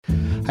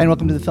And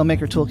welcome to the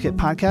Filmmaker Toolkit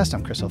podcast.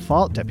 I'm Chris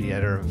O'Falt, deputy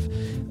editor of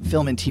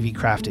film and TV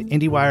craft at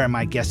IndieWire, and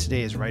my guest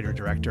today is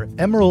writer-director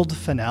Emerald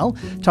Fennell,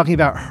 talking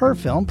about her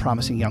film,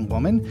 Promising Young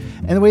Woman.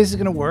 And the way this is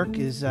going to work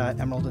is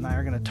Emerald and I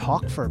are going to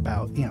talk for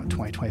about 20,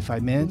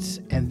 25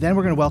 minutes, and then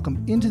we're going to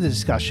welcome into the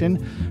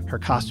discussion her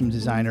costume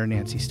designer,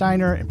 Nancy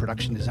Steiner, and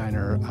production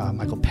designer,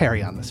 Michael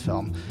Perry, on this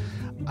film.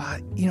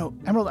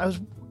 Emerald,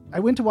 I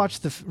went to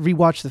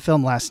rewatch the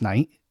film last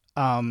night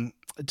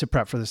to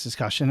prep for this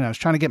discussion, and I was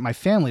trying to get my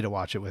family to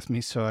watch it with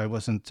me so I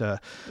wasn't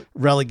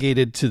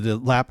relegated to the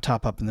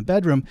laptop up in the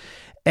bedroom.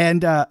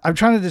 And I'm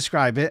trying to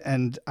describe it,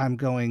 and I'm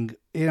going,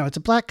 it's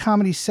a black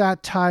comedy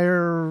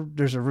satire,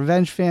 there's a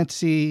revenge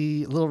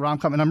fantasy, a little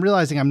rom-com, and I'm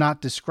realizing I'm not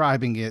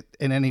describing it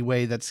in any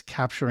way that's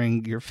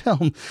capturing your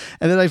film.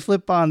 And then I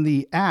flip on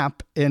the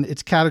app, and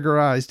it's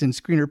categorized in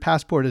Screener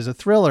Passport as a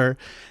thriller.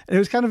 And it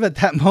was kind of at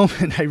that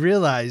moment I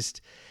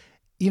realized,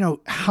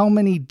 how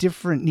many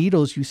different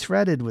needles you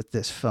threaded with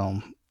this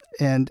film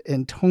and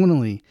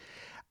tonally.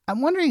 I'm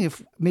wondering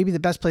if maybe the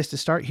best place to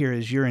start here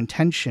is your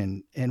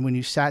intention. And when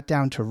you sat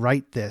down to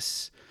write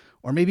this,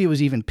 or maybe it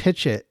was even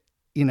pitch it,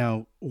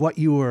 what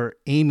you were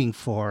aiming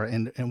for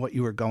and what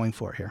you were going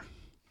for here.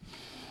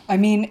 I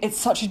mean, it's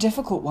such a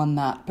difficult one,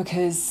 that,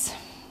 because,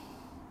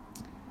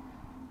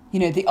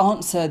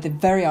 the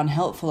very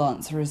unhelpful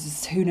answer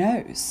is who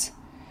knows?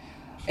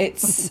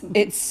 It's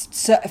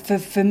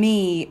for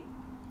me,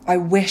 I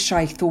wish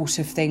I thought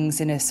of things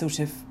in a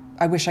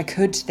I wish I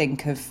could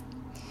think of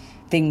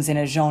things in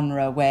a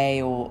genre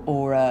way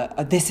or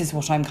this is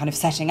what I'm kind of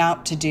setting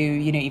out to do,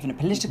 even a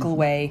political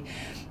way.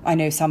 I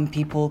know some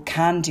people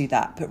can do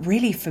that, but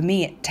really for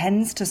me it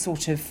tends to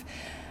sort of,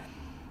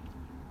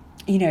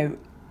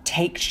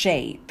 take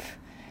shape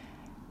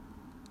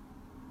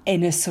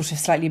in a sort of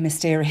slightly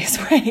mysterious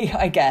way,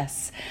 I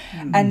guess.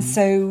 Mm-hmm. And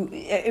so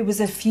it was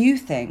a few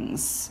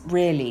things,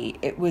 really.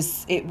 It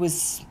was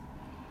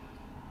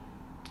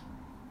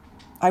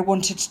I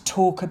wanted to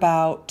talk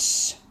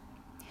about,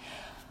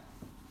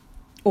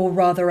 or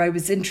rather I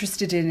was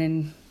interested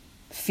in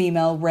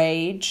female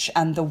rage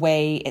and the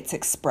way it's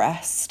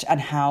expressed and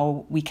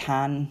how we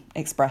can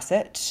express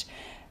it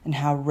and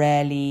how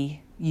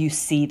rarely you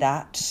see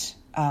that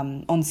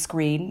on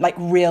screen, like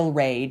real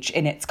rage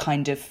in its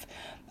kind of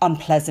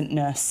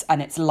unpleasantness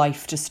and its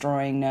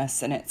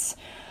life-destroyingness and its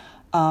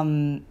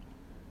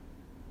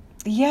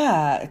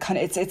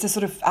it's a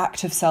sort of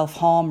act of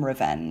self-harm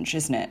revenge,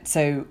 isn't it?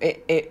 So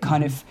it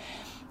kind of,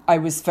 I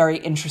was very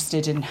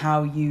interested in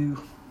how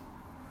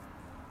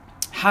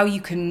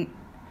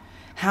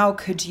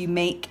could you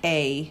make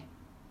a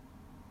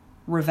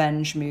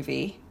revenge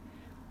movie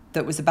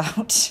that was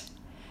about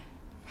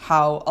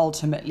how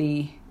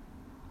ultimately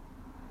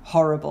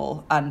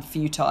horrible and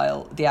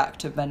futile the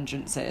act of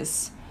vengeance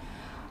is,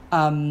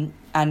 and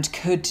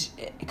could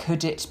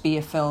it be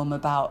a film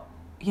about,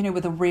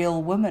 with a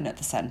real woman at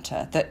the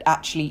centre, that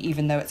actually,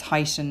 even though it's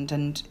heightened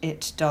and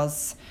it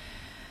does,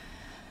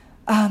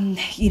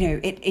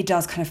 it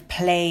does kind of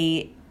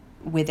play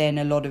within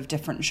a lot of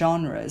different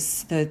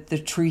genres,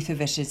 the truth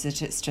of it is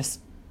that it's just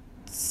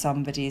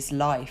somebody's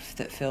life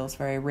that feels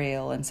very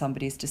real and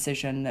somebody's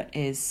decision that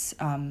is,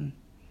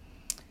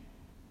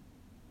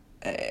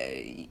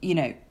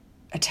 a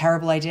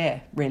terrible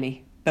idea,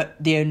 really, but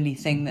the only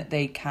thing that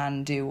they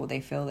can do or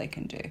they feel they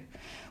can do,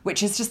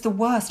 which is just the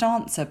worst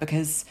answer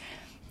because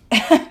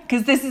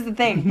this is the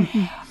thing.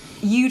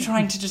 You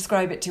trying to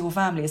describe it to your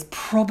family is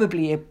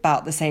probably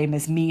about the same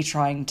as me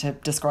trying to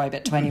describe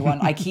it to anyone.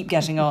 I keep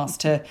getting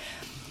asked to,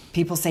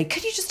 people say,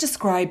 could you just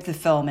describe the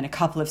film in a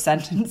couple of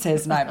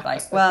sentences? And I'm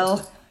like,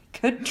 well,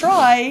 could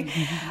try.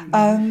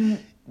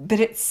 But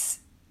it's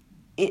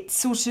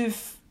sort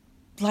of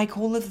like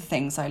all of the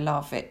things I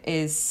love. It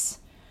is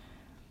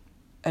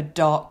a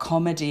dark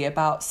comedy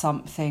about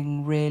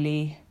something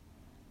really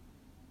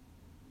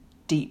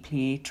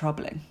deeply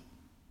troubling.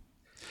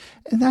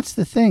 And that's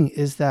the thing,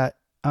 is that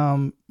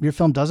your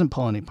film doesn't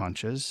pull any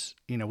punches.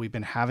 We've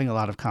been having a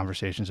lot of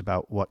conversations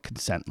about what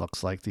consent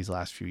looks like these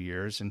last few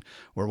years, and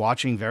we're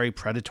watching very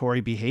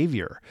predatory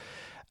behavior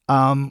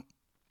right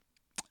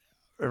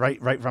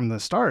from the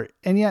start.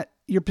 And yet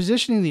you're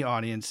positioning the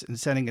audience and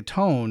setting a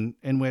tone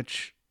in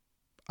which,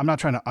 I'm not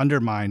trying to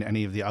undermine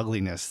any of the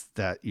ugliness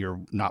that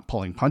you're not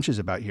pulling punches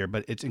about here,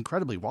 but it's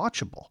incredibly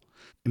watchable.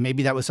 And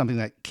maybe that was something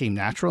that came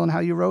natural in how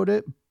you wrote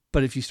it.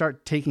 But if you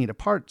start taking it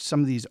apart,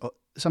 some of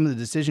the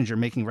decisions you're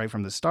making right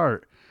from the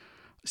start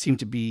seem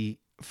to be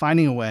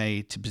finding a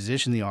way to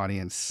position the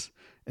audience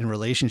in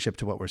relationship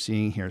to what we're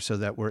seeing here, so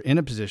that we're in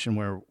a position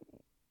where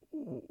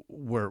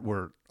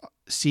we're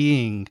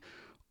seeing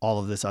all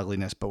of this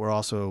ugliness, but we're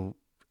also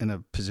in a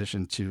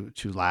position to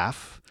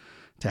laugh,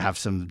 to have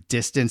some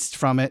distance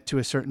from it to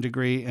a certain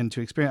degree, and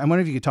to experience. I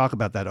wonder if you could talk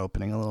about that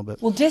opening a little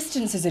bit. Well,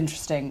 distance is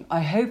interesting.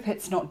 I hope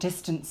it's not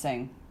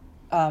distancing.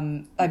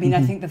 I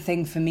think the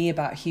thing for me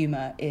about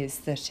humour is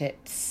that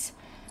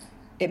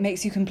it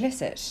makes you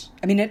complicit.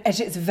 I mean, at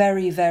its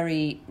very,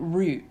 very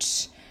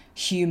root,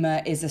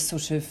 humour is a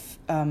sort of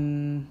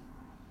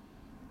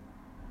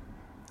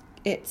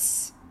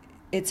it's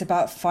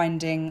about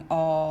finding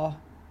our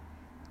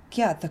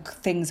the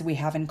things we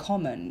have in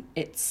common.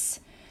 It's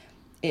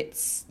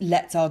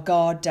lets our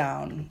guard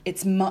down.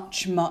 It's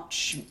much,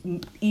 much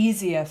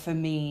easier for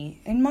me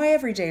in my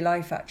everyday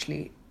life,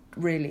 actually,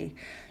 really,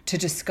 to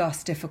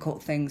discuss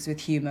difficult things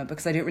with humour,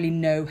 because I don't really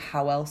know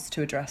how else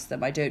to address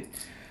them. I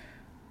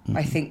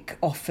think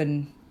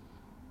often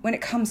when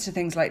it comes to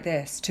things like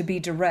this, to be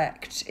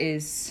direct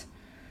is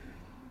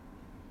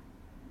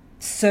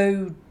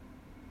so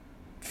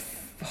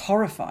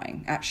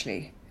horrifying,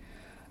 actually,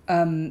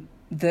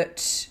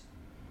 that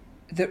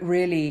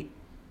really,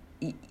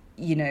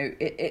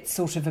 it's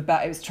sort of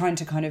about, it was trying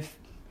to kind of,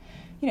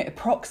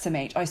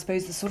 approximate, I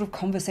suppose, the sort of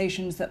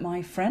conversations that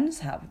my friends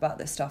have about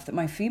this stuff, that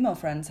my female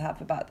friends have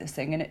about this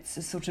thing. And it's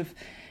a sort of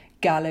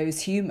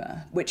gallows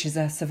humour, which is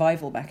a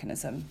survival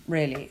mechanism,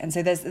 really. And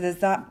so there's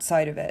that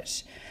side of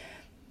it.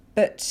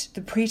 But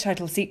the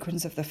pre-title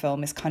sequence of the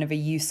film is kind of a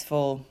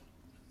useful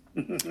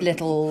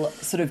little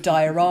sort of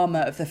diorama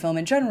of the film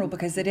in general,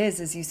 because it is,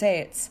 as you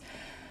say,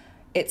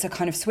 it's a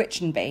kind of switch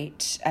and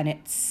bait, and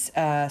it's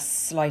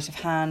sleight of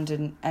hand,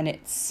 and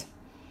it's...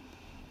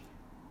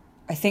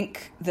 I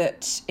think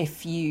that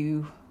if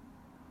you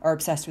are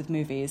obsessed with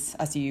movies,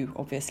 as you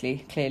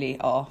obviously clearly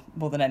are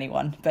more than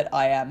anyone, but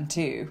I am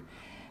too,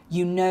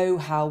 you know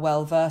how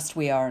well-versed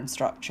we are in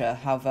structure,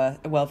 how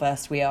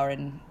well-versed we are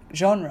in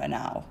genre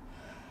now.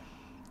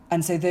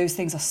 And so those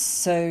things are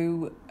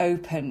so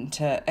open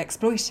to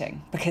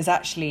exploiting, because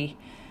actually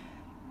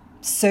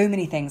so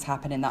many things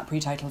happen in that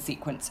pre-title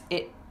sequence.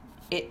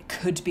 It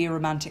could be a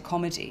romantic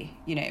comedy,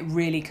 it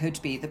really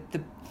could be.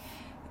 The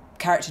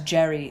character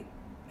Jerry,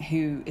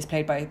 who is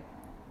played by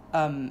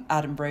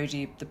Adam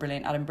Brody, the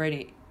brilliant Adam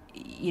Brody,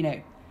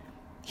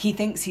 he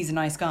thinks he's a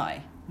nice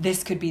guy.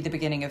 This could be the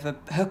beginning of a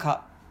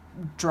hookup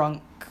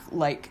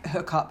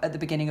at the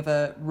beginning of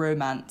a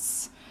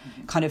romance,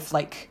 kind of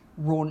like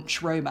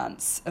raunch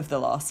romance of the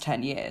last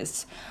 10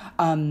 years.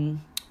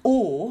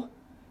 Or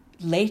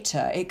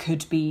later, it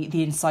could be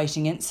the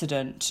inciting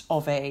incident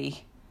of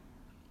a,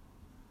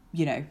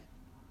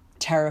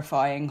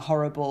 terrifying,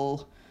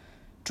 horrible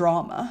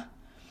drama.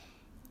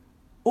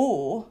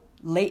 Or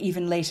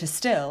even later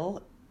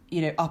still,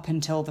 up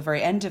until the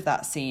very end of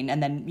that scene,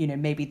 and then,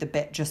 maybe the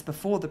bit just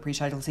before the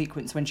pre-title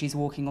sequence when she's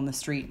walking on the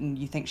street and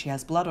you think she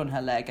has blood on her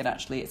leg and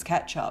actually it's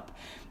ketchup,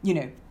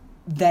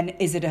 then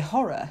is it a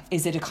horror?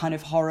 Is it a kind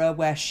of horror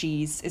where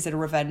is it a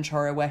revenge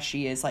horror where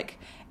she is like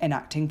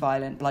enacting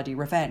violent, bloody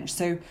revenge?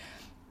 So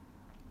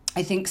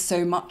I think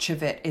so much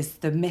of it is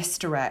the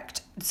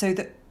misdirect, so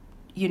that,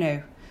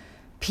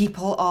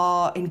 people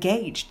are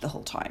engaged the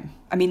whole time.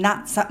 I mean,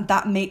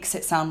 that makes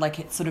it sound like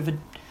it's sort of a,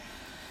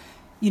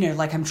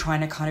 like I'm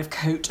trying to kind of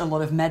coat a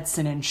lot of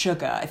medicine in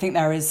sugar. I think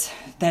there's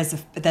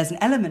an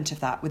element of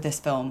that with this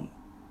film.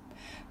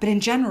 But in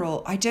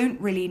general, I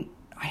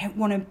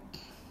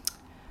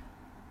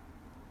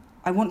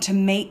want to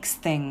make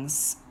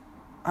things,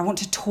 I want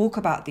to talk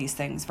about these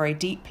things very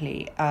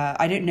deeply.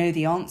 I don't know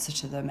the answer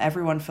to them.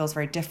 Everyone feels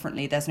very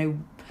differently. There's no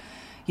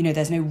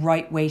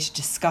right way to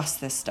discuss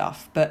this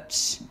stuff.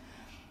 But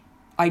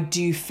I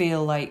do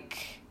feel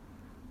like,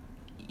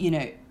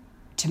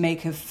 to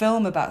make a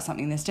film about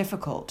something that's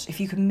difficult, if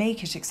you can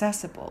make it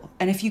accessible,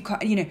 and if you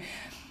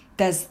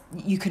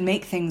you can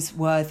make things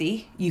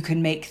worthy, you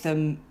can make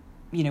them,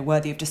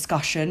 worthy of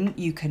discussion,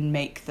 you can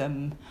make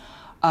them,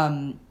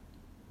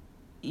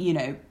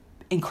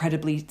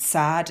 incredibly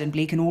sad and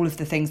bleak and all of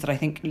the things that I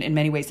think in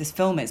many ways this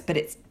film is, but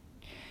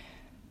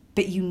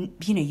you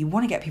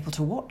want to get people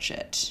to watch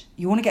it.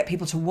 You want to get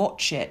people to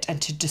watch it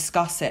and to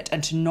discuss it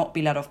and to not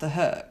be let off the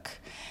hook.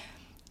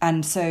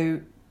 And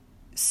so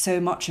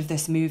much of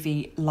this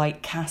movie,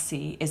 like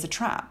Cassie, is a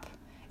trap.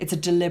 It's a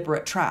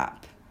deliberate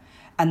trap.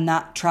 And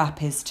that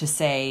trap is to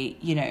say,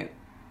 you know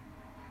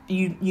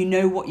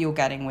what you're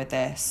getting with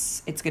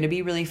this. It's going to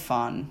be really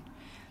fun.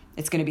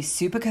 It's going to be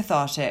super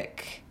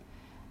cathartic.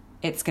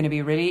 It's going to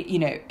be really,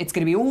 it's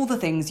going to be all the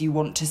things you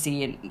want to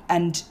see.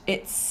 And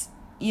it's,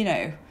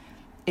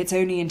 it's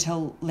only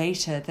until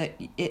later that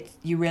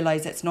you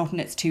realise it's not, and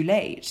it's too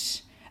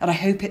late. And I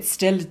hope it's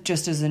still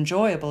just as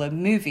enjoyable a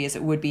movie as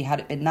it would be had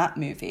it been that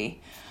movie.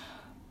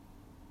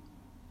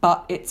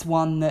 But it's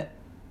one that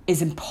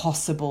is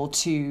impossible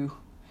to,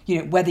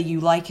 whether you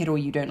like it or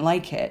you don't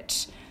like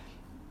it.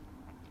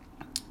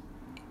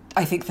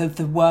 I think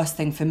the worst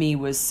thing for me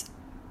was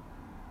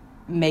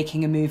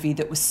making a movie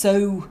that was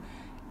so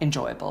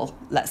enjoyable,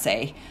 let's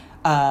say,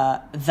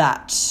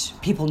 that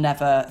people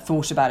never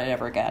thought about it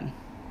ever again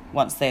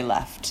once they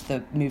left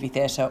the movie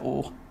theatre,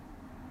 or,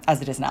 as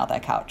it is now,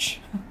 their couch.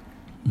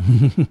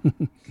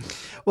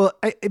 Well,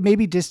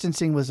 maybe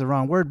distancing was the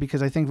wrong word,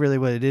 because I think really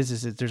what it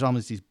is that there's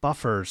almost these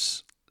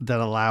buffers that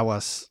allow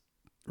us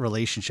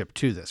relationship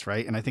to this,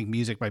 right? And I think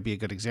music might be a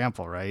good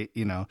example, right?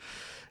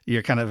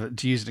 You're kind of,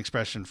 to use an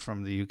expression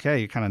from the UK,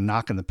 you're kind of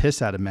knocking the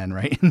piss out of men,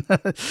 right?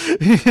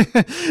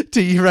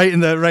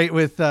 Right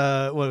with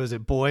what was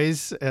it,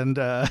 Boys and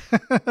but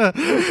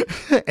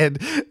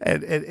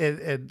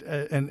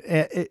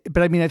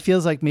I mean, it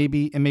feels like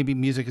maybe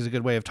music is a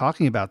good way of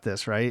talking about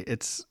this, right?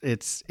 It's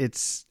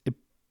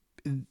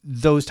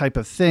those type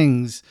of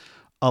things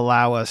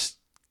allow us,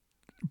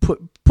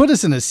 put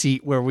us in a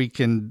seat where we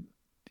can,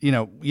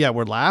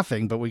 we're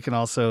laughing, but we can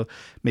also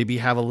maybe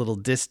have a little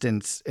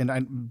distance,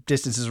 and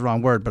distance is the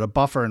wrong word, but a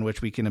buffer in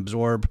which we can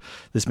absorb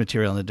this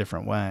material in a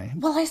different way.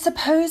 Well, I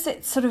suppose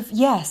it's sort of,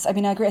 yes. I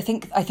mean, I agree. I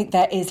think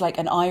there is like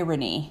an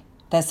irony.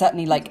 There's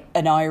certainly like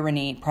an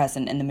irony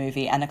present in the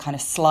movie and a kind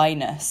of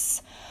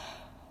slyness.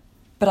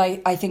 But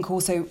I think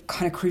also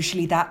kind of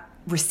crucially that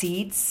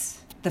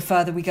recedes the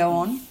further we go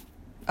on.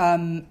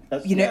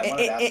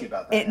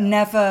 It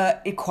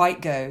never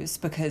quite goes,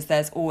 because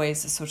there's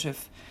always a sort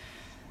of,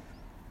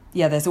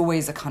 there's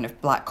always a kind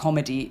of black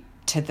comedy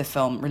to the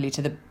film, really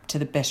to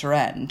the bitter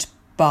end.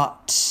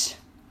 But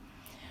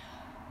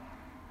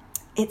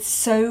it's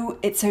so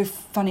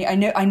funny. I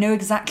know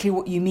exactly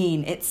what you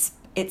mean.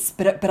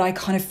 But I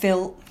kind of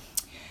feel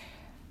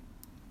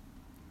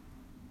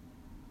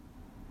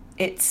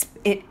it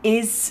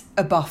is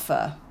a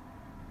buffer,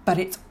 but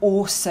it's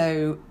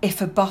also,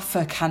 if a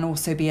buffer can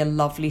also be a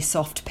lovely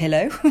soft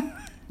pillow,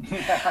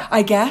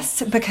 I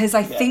guess, because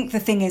I think the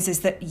thing is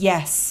that,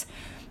 yes,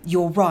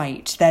 you're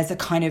right. There's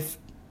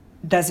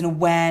an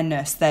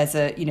awareness. There's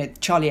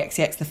Charlie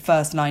XCX, the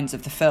first lines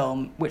of the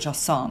film, which are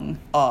sung,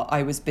 are,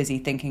 "I was busy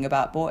thinking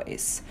about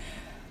boys,"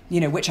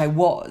 which I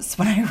was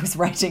when I was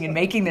writing and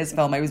making this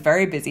film. I was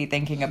very busy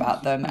thinking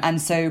about them. And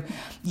so,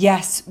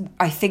 yes,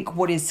 I think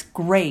what is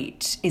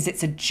great is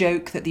it's a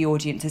joke that the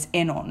audience is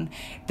in on,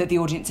 that the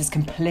audience is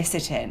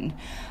complicit in,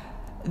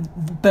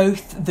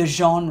 both the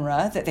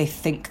genre that they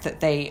think that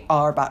they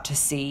are about to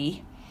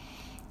see,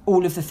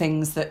 all of the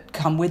things that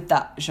come with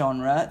that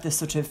genre, the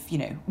sort of,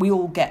 we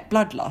all get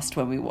bloodlust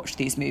when we watch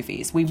these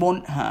movies. We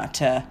want her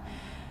to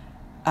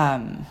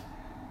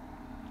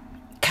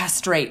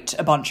castrate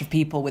a bunch of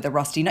people with a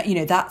rusty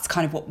knife. That's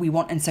kind of what we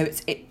want. And so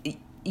it's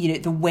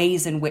the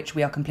ways in which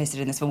we are complicit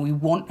in this film. We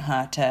want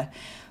her to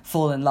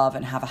fall in love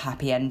and have a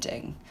happy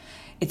ending.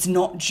 It's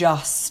not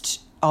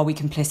just, are we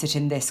complicit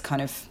in this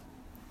kind of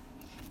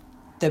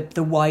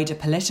the wider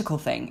political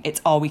thing?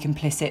 It's, are we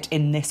complicit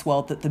in this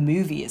world that the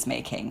movie is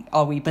making?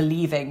 Are we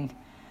believing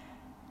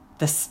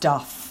the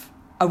stuff?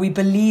 Are we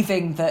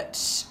believing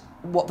that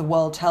what the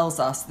world tells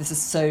us, this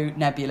is so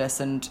nebulous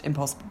and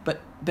impossible,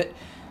 but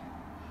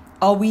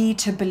are we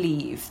to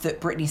believe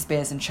that Britney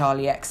Spears and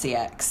Charlie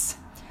XCX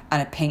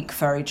and a pink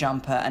furry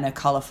jumper and a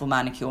colourful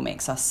manicure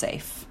makes us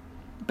safe?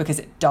 Because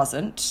it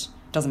doesn't.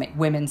 It doesn't make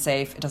women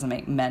safe. It doesn't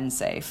make men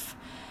safe.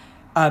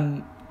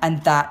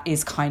 And that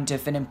is kind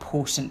of an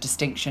important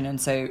distinction.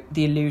 And so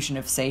the illusion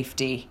of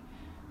safety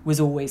was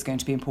always going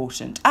to be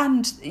important.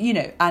 And,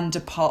 and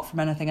apart from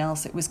anything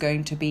else, it was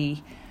going to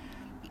be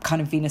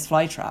kind of Venus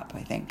flytrap,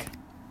 I think.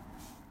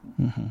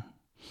 Mm-hmm.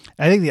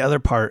 I think the other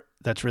part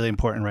that's really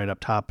important right up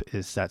top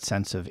is that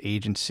sense of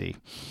agency.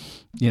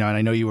 And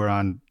I know you were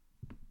on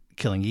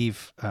Killing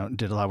Eve,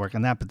 did a lot of work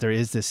on that, but there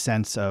is this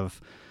sense of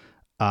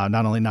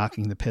not only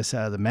knocking the piss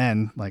out of the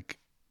men, like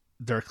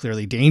they're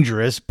clearly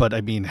dangerous, but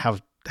I mean, how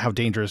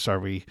dangerous are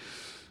we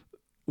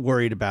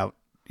worried about,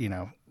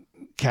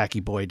 khaki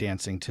boy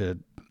dancing to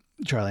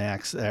Charlie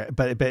X?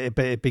 But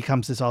it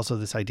becomes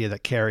this idea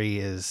that Carrie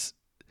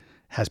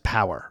has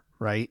power,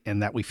 right?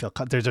 And that we feel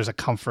there's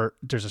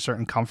a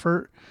certain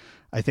comfort.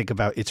 I think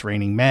about It's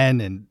Raining Men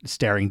and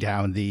staring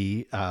down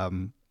the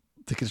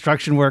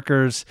construction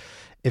workers.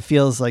 It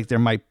feels like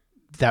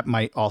that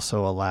might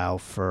also allow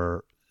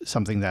for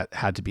something that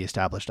had to be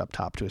established up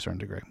top to a certain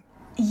degree.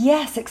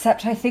 Yes,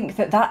 except I think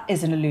that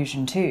is an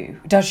illusion too.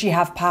 Does she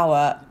have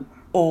power,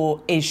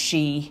 or does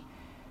she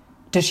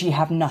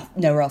have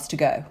nowhere else to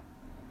go,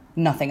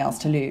 nothing else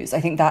to lose?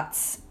 I think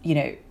that's,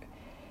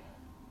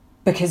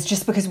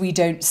 because we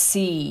don't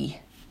see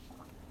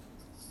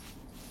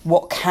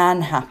what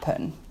can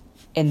happen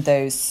in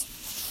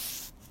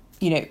those,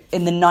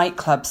 in the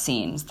nightclub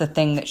scenes, the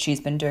thing that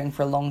she's been doing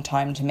for a long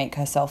time to make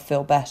herself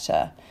feel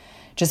better,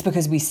 just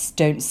because we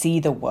don't see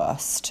the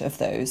worst of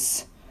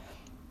those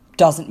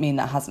doesn't mean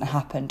that hasn't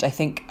happened. I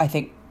think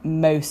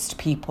most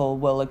people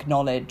will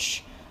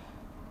acknowledge,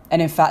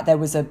 and in fact there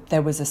was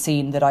a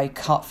scene that I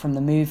cut from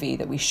the movie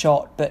that we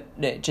shot, but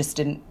it just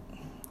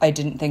I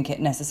didn't think it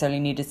necessarily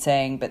needed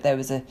saying, but there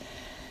was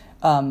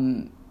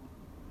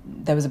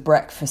a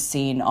breakfast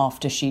scene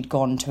after she'd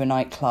gone to a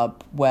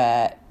nightclub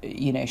where,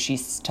 she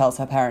tells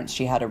her parents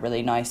she had a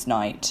really nice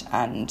night,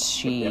 and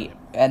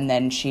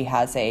then she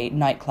has a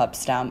nightclub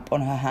stamp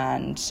on her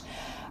hand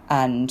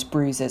and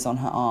bruises on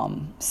her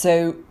arm.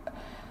 So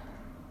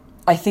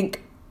I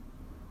think,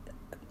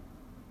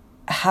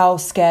 how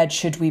scared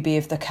should we be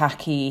of the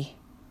khaki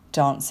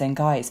dancing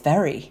guys?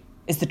 Very,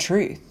 is the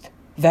truth.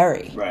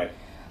 Very. Right.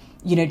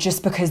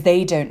 Just because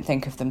they don't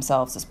think of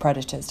themselves as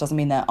predators doesn't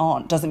mean they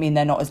aren't, doesn't mean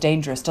they're not as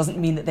dangerous, doesn't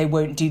mean that they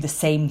won't do the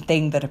same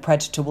thing that a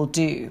predator will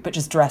do, but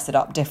just dress it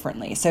up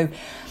differently. So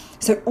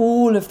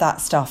all of that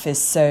stuff is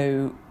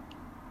so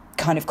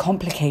kind of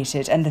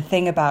complicated. And the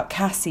thing about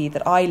Cassie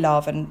that I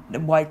love,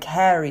 and why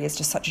Carrie is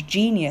just such a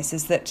genius,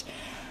 is that,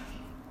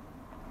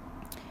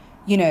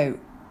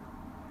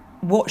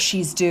 what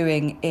she's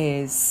doing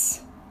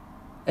is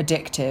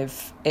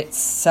addictive, it's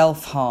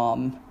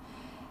self-harm,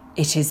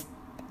 it is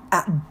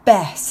at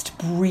best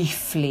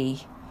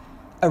briefly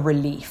a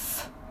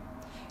relief.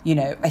 You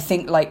know, I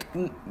think like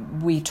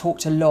we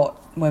talked a lot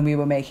when we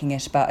were making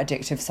it about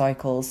addictive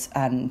cycles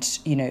and,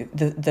 you know,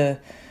 the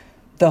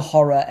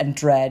horror and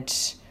dread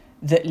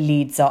that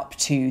leads up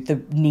to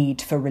the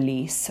need for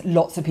release.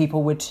 Lots of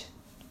people would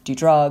do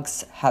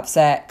drugs, have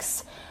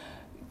sex,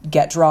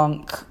 get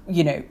drunk,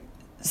 you know,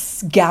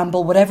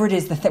 gamble, whatever it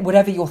is,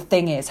 whatever your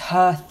thing is.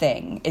 Her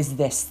thing is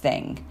this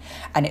thing,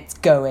 and it's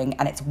going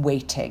and it's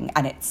waiting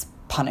and it's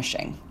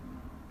punishing.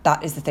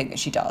 That is the thing that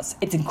she does.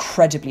 It's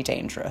incredibly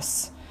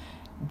dangerous,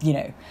 you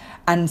know.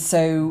 And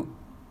so,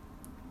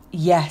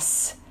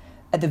 yes,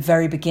 at the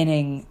very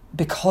beginning,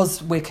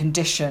 because we're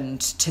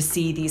conditioned to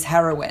see these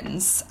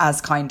heroines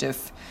as kind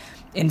of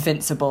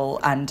invincible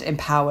and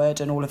empowered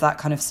and all of that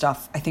kind of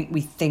stuff, I think we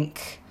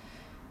think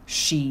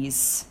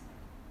she's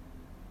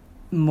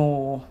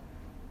more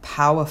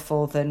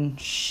powerful than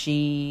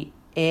she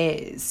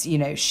is. You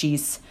know,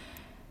 she's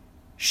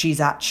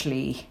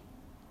actually,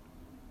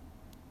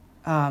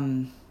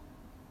 you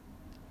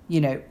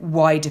know,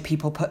 why do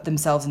people put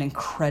themselves in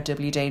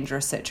incredibly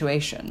dangerous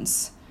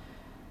situations?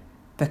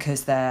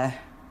 Because they're,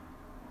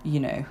 you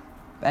know,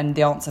 and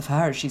the answer for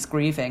her is she's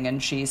grieving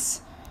and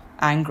she's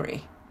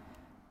angry.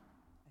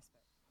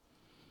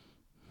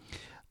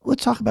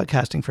 Let's talk about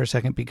casting for a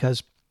second,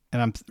 because,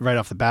 and I'm right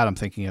off the bat, I'm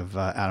thinking of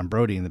Adam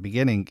Brody in the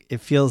beginning.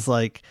 It feels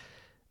like,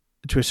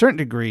 to a certain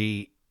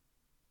degree,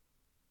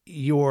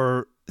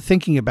 you're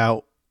thinking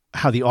about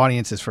how the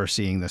audience is first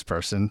seeing this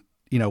person.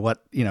 You know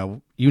what, you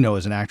know,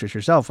 as an actress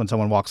yourself, when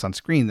someone walks on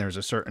screen, there's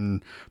a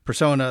certain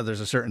persona, there's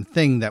a certain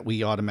thing that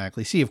we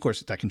automatically see. Of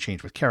course, that can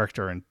change with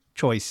character and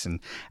choice and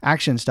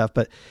action stuff,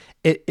 but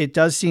it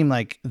does seem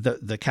like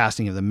the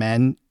casting of the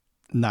men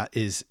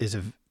is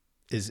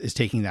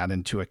taking that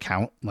into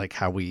account, like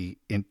how we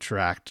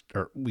interact,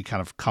 or we kind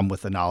of come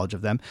with the knowledge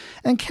of them.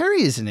 And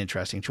Carrie is an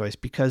interesting choice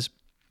because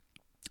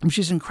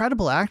she's an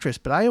incredible actress,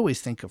 but I always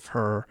think of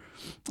her,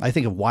 I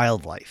think of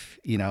Wildlife,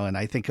 you know, and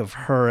I think of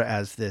her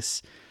as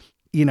this,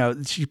 you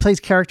know, she plays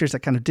characters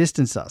that kind of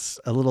distance us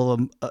a little,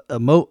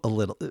 emote a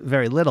little,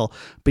 very little,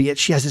 but yet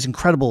she has this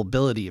incredible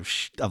ability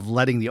of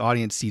letting the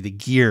audience see the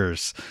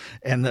gears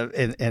and the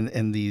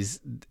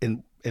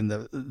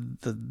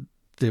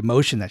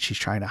emotion that she's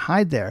trying to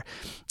hide there.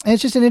 And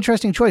it's just an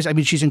interesting choice. I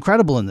mean, she's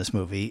incredible in this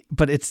movie,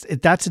 but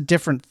that's a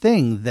different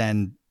thing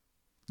than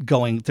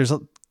there's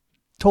a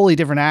totally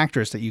different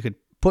actress that you could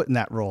put in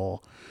that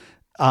role.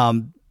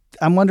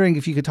 I'm wondering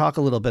if you could talk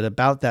a little bit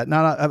about that.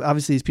 Not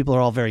obviously these people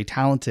are all very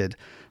talented,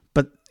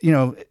 but you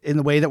know, in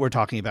the way that we're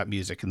talking about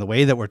music, in the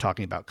way that we're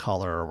talking about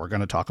color, or we're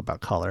going to talk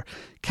about color,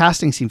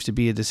 casting seems to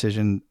be a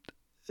decision,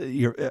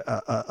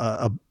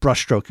 a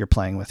brushstroke you're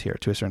playing with here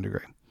to a certain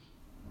degree.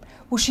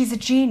 Well, she's a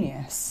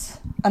genius.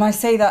 And I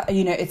say that,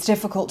 you know, it's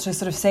difficult to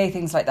sort of say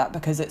things like that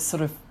because it's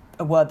sort of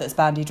a word that's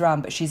bandied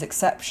around, but she's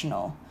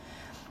exceptional.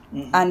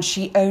 And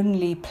she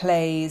only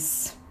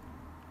plays,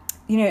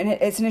 you know, and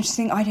it's an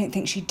interesting, I don't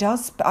think she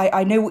does, but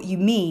I know what you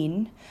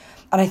mean.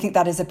 And I think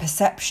that is a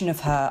perception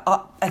of her.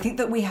 I think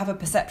that we have a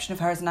perception of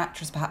her as an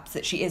actress, perhaps,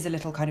 that she is a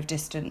little kind of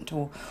distant,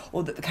 or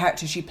that the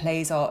characters she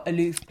plays are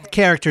aloof.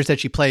 Characters that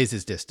she plays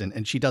is distant,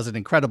 and she does it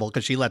incredible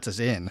because she lets us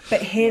in.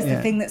 But here's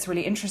the thing that's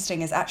really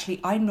interesting is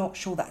actually, I'm not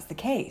sure that's the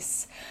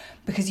case.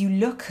 Because you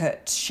look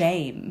at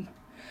Shame,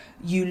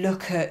 you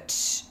look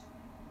at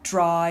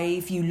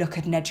Drive, you look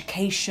at An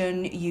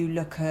Education, you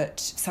look at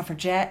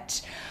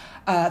Suffragette,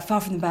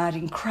 Far From the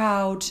Madding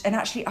Crowd, and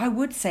actually I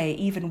would say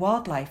even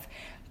Wildlife.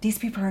 These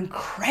people are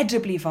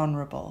incredibly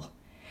vulnerable.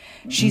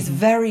 She's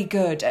very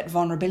good at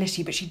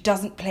vulnerability, but she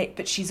doesn't play,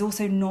 but she's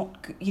also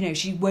not, you know,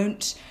 she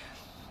won't,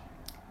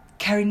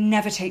 Carrie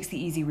never takes the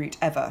easy route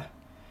ever.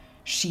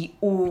 She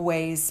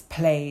always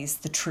plays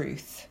the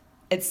truth.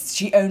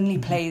 She only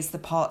plays the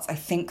parts, I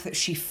think, that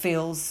she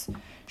feels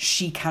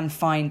she can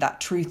find that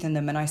truth in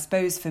them. And I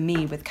suppose for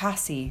me with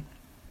Cassie,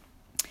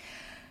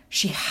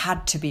 she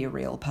had to be a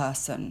real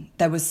person.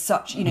 There was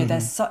such, you know,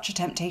 there's such a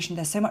temptation.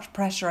 There's so much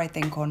pressure, I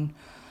think, on,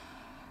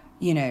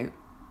 you know,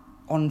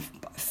 on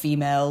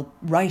female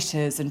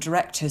writers and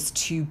directors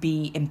to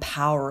be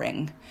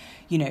empowering,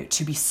 you know,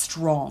 to be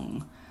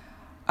strong,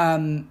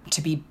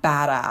 to be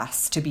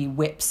badass, to be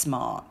whip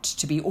smart,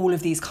 to be all of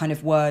these kind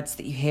of words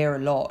that you hear a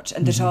lot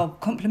and that are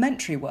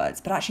complimentary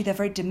words, but actually they're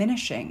very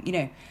diminishing. You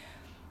know,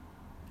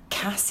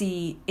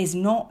 Cassie is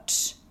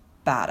not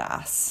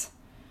badass.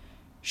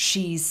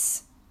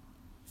 She's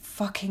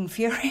fucking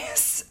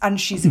furious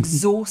and she's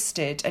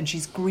exhausted and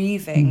she's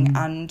grieving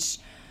and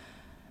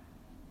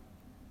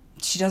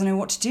she doesn't know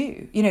what to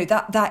do. You know,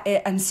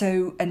 and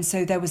so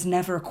there was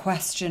never a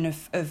question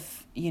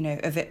of you know,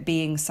 of it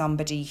being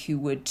somebody who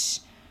would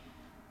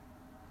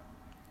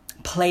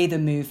play the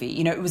movie.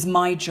 You know, it was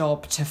my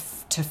job to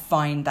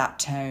find that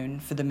tone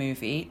for the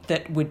movie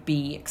that would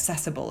be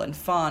accessible and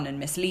fun and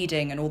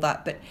misleading and all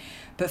that.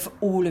 But for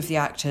all of the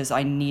actors,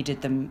 I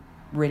needed them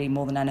really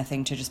more than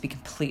anything to just be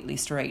completely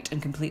straight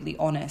and completely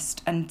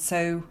honest. And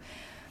so,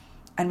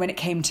 and when it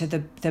came to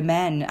the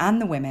men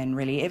and the women,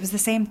 really, it was the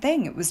same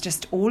thing. It was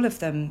just all of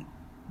them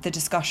the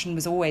discussion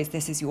was always,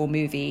 this is your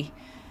movie,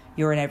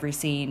 you're in every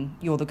scene,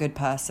 you're the good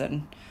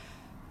person,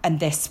 and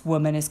this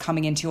woman is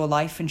coming into your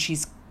life and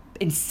she's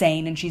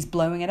insane and she's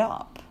blowing it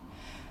up.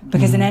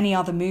 Because in any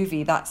other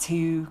movie, that's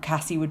who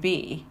Cassie would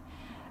be.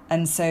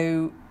 And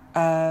so,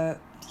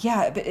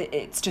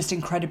 it's just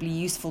incredibly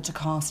useful to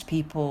cast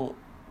people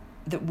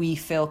that we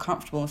feel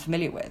comfortable and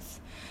familiar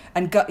with.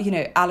 And,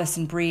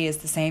 Alison Brie is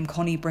the same,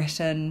 Connie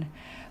Britton.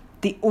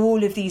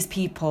 All of these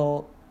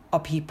people are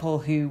people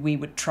who we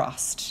would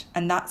trust.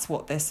 And that's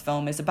what this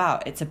film is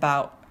about. It's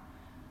about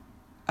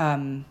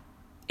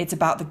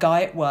the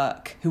guy at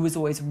work who was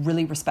always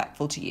really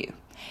respectful to you.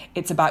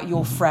 It's about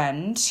your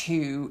friend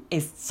who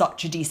is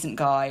such a decent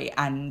guy,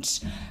 and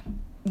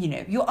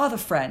your other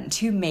friend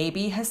who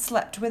maybe has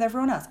slept with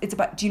everyone else. It's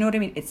about, do you know what I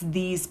mean? It's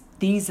these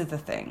are the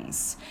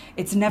things.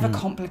 It's never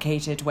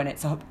complicated when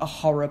it's a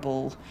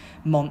horrible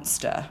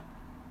monster.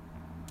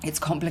 It's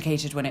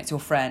complicated when it's your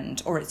friend,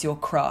 or it's your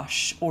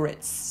crush, or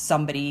it's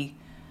somebody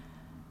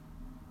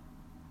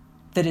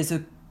that is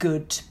a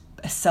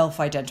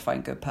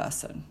self-identifying good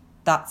person.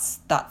 That's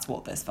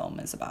what this film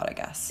is about, I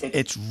guess.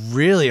 It's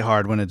really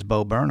hard when it's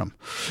Bo Burnham.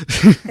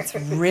 It's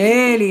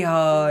really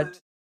hard.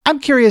 I'm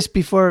curious,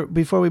 before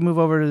we move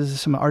over to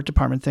some art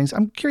department things,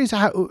 I'm curious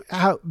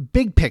how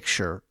big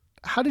picture,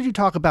 how did you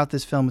talk about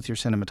this film with your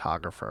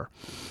cinematographer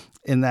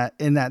in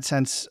that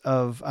sense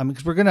of,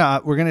 because we're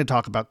gonna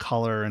talk about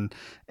color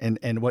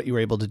and what you were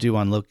able to do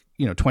on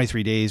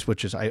 23 days,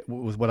 which is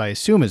what I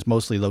assume is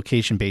mostly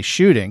location based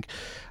shooting.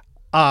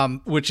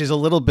 Which is a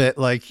little bit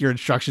like your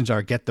instructions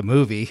are get the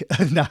movie,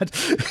 not.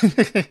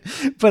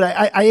 But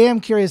I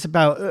am curious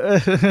about.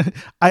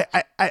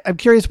 I'm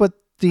curious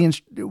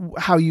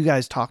how you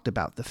guys talked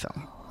about the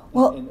film.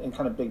 Well, in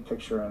kind of big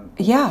picture and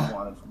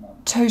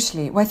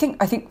totally. Well,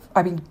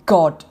 I mean,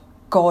 God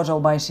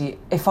Almighty,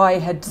 if I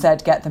had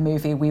said get the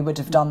movie, we would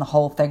have done the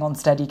whole thing on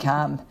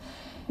Steadicam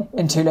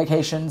in 2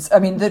 locations. I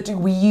mean,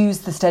 we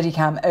use the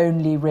Steadicam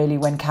only really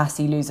when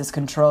Cassie loses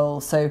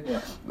control. So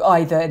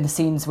either in the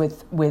scenes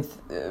with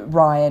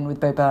Ryan,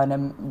 with Bo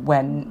Burnham,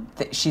 when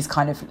she's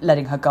kind of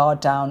letting her guard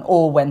down,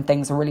 or when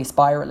things are really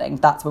spiraling.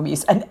 That's when we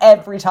use. And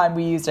every time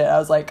we used it, I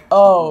was like,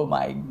 oh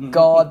my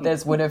God,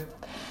 this would have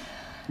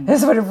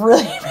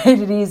really made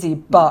it easy.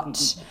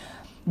 But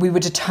we were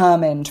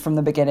determined from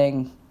the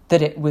beginning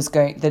that it was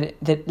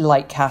that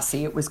like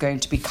Cassie, it was going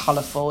to be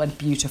colourful and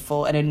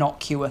beautiful and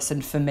innocuous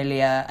and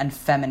familiar and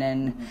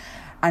feminine,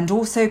 and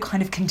also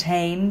kind of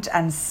contained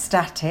and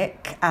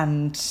static.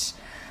 And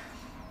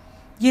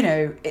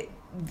it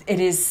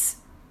is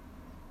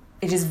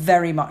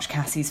very much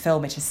Cassie's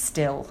film. It is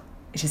still.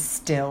 It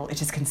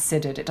is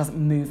considered. It doesn't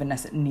move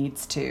unless it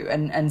needs to.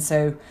 And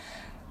so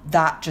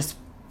that just,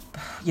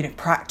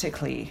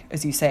 practically,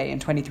 as you say, in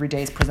 23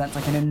 days presents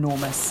like an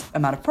enormous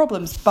amount of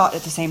problems, but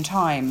at the same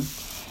time,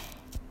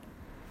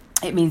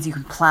 it means you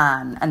can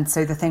plan. And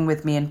so the thing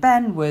with me and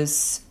Ben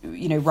was,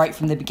 right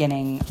from the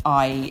beginning,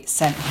 I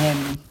sent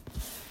him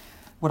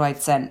what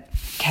I'd sent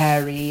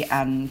Carey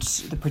and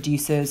the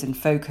producers and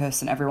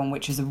Focus and everyone,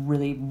 which is a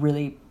really,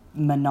 really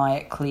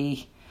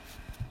maniacally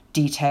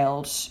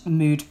detailed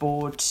mood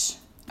board,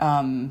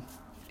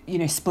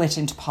 split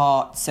into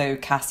parts. So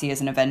Cassie is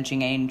an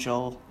avenging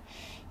angel,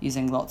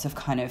 using lots of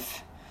kind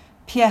of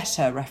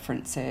Pieta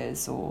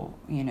references, or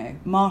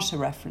Marta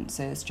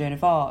references, Joan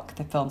of Arc,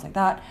 the films like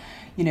that.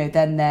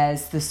 Then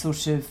there's the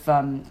sort of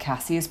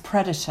Cassie as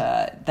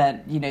Predator.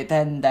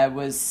 Then there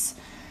was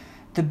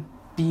the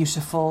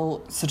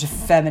beautiful sort of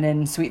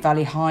feminine Sweet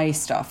Valley High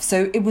stuff.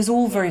 So it was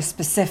all very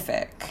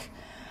specific.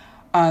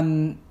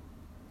 And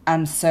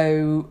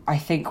so I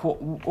think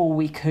all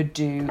we could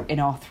do in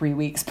our 3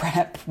 weeks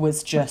prep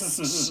was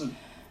just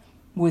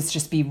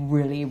be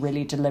really,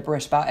 really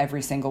deliberate about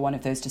every single one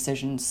of those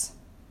decisions.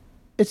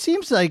 It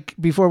seems like,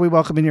 before we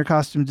welcome in your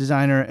costume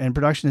designer and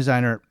production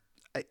designer,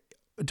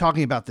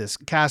 talking about this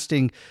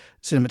casting,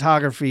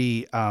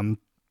 cinematography,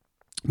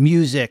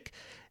 music,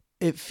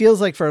 it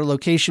feels like for a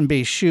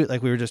location-based shoot,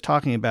 like we were just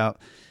talking about,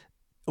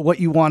 what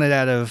you wanted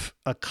out of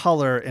a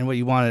color and what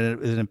you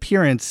wanted as an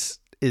appearance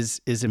is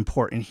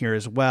important here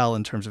as well,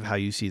 in terms of how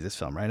you see this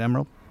film, right,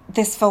 Emerald?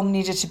 This film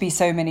needed to be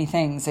so many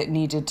things. It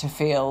needed to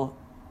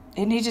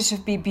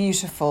be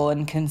beautiful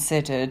and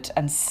considered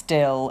and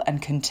still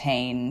and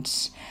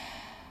contained.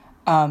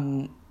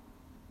 And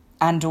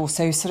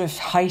also sort of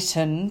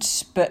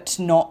heightened, but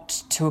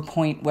not to a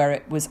point where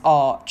it was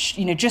arch,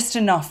 just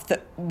enough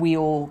that we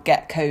all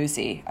get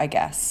cozy, I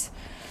guess.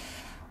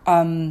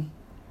 And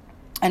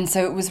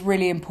so it was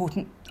really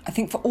important, I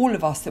think, for all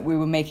of us that we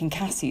were making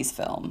Cassie's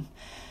film.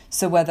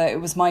 So whether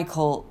it was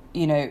Michael,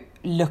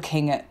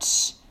 looking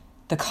at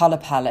the colour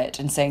palette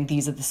and saying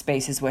these are the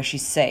spaces where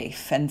she's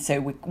safe, and so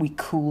we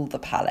cool the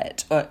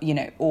palette,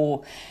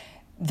 or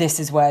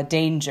this is where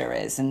danger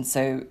is, and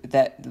so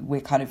that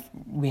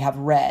we have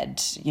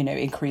red,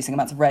 increasing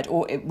amounts of red.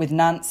 Or with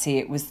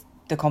Nancy,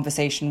 the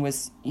conversation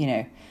was,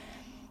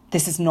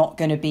 this is not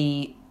going to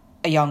be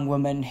a young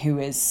woman who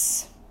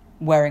is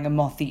wearing a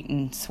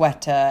moth-eaten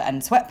sweater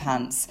and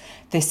sweatpants.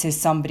 This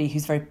is somebody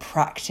who's very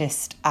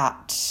practiced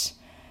at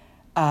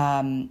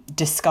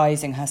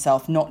disguising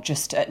herself, not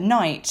just at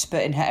night,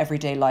 but in her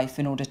everyday life,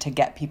 in order to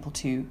get people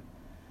to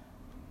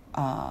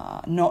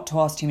not to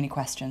ask too many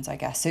questions, I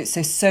guess.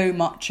 So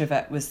much of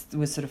it was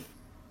sort of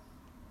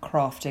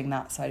crafting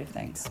that side of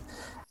things.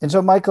 And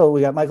so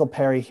we got Michael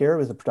Perry here,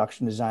 who's the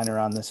production designer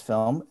on this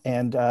film.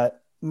 And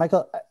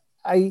Michael,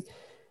 I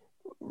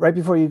right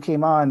before you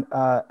came on,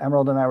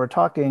 Emerald and I were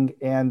talking,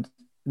 and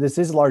this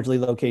is largely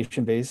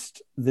location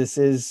based. This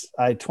is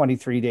a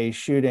 23-day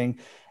shooting.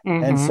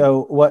 Mm-hmm. And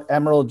so what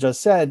Emerald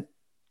just said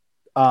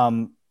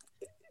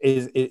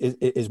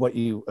is what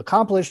you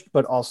accomplished,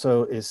 but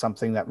also is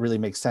something that really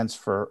makes sense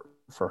for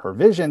her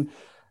vision.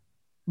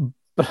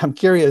 But I'm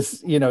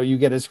curious, you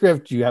get a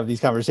script, you have these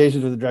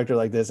conversations with a director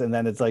like this, and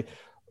then it's like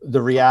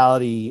the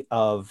reality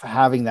of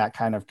having that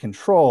kind of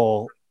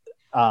control,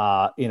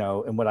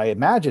 and what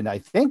I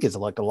think is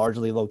like a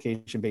largely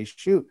location-based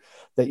shoot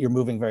that you're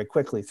moving very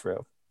quickly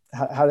through.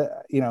 How do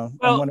I'm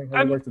wondering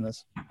how you worked in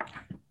this.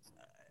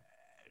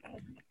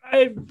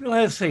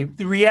 Let's see.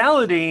 The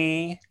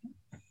reality,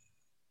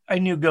 I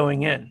knew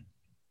going in.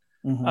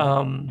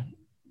 Mm-hmm.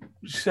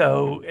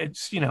 So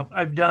it's,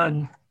 I've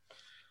done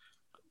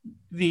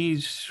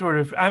these sort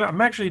of,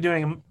 I'm actually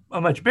doing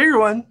a much bigger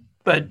one,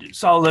 but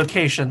it's all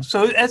locations.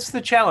 So that's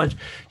the challenge.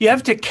 You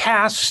have to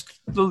cast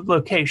the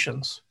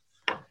locations.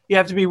 You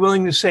have to be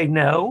willing to say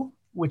no,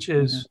 which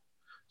is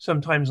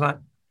sometimes not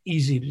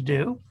easy to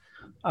do.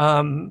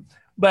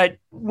 But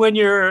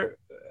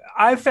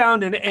I've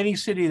found in any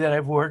city that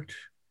I've worked,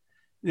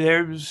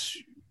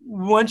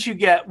 once you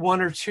get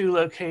one or two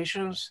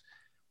locations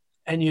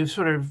and you've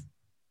sort of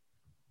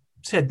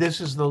said,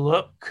 this is the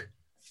look,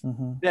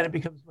 then it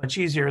becomes much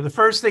easier. The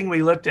first thing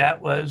we looked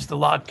at was the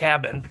log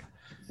cabin.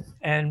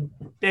 And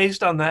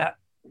based on that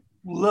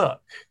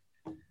look,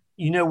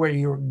 you know where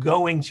you're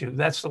going to.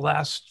 That's the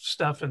last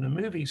stuff in the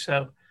movie.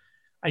 So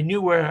I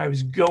knew where I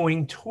was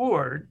going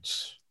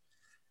towards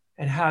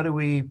and how do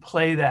we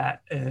play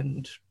that.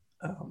 And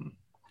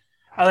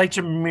I like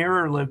to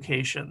mirror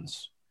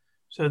locations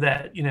so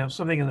that,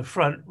 something in the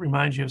front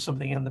reminds you of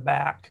something in the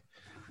back.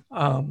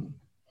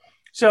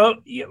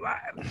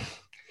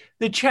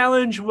 The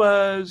challenge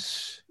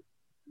was,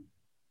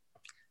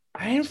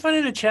 I didn't find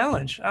it a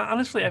challenge.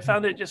 Honestly, I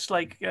found it just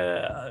like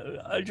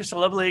just a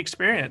lovely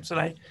experience. And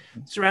I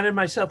surrounded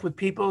myself with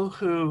people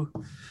who,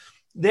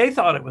 they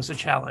thought it was a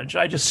challenge.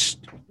 I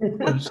just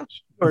was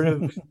sort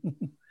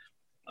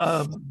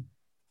of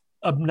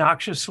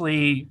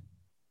obnoxiously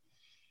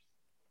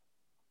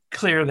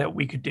clear that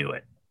we could do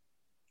it,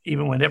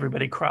 even when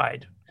everybody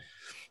cried.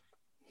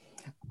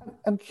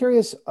 I'm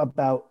curious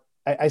about,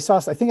 I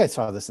think I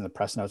saw this in the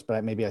press notes,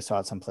 but maybe I saw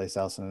it someplace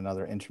else in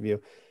another interview.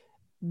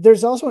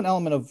 There's also an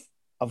element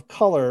of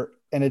color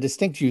and a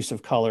distinct use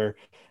of color.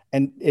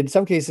 And in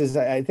some cases,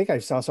 I think I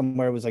saw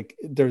somewhere it was like,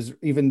 there's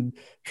even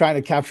trying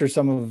to capture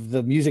some of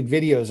the music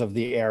videos of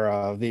the era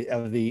of the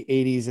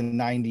 80s and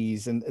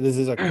 90s. And this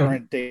is a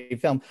current day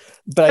film.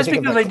 But that's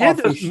because I did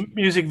those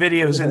music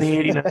videos in the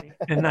 80s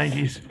and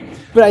 90s.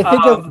 But I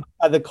think of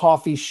the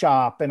coffee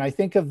shop, and I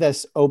think of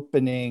this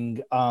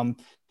opening,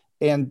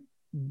 and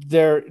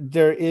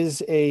there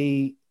is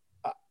my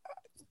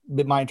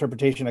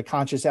interpretation, a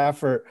conscious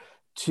effort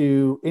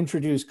to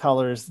introduce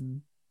colors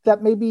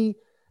that maybe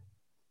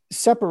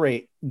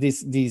separate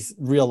these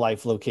real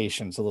life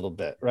locations a little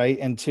bit, right?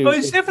 And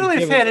it's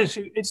definitely a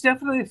fantasy. It's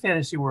definitely a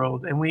fantasy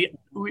world, and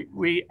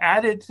we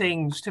added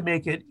things to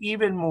make it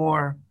even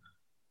more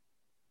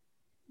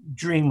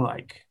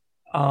dreamlike.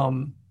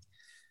 Emerald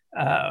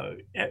and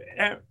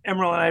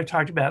I have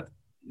talked about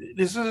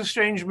this. Is a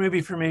strange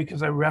movie for me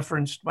because I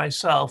referenced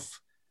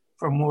myself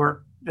from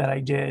work that I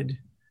did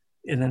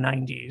in the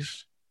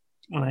 90s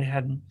when I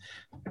had.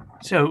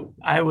 So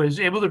I was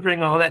able to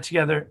bring all that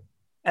together,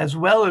 as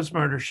well as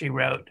Murder, She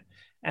Wrote.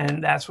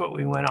 And that's what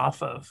we went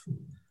off of.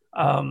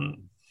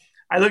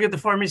 I look at the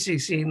pharmacy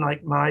scene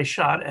like my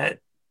shot at,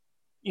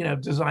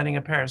 designing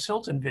a Paris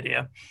Hilton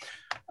video.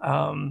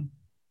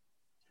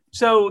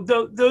 So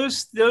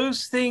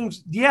those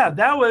things, yeah,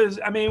 that was,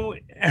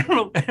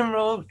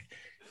 Emerald,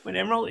 when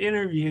Emerald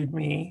interviewed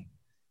me,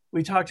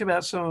 we talked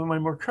about some of my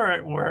more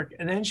current work.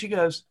 And then she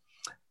goes,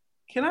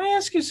 can I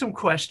ask you some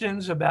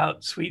questions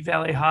about Sweet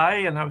Valley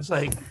High? And I was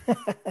like,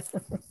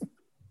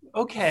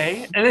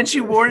 okay. And then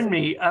she warned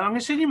me, I'm going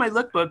to send you my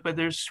lookbook, but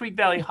there's Sweet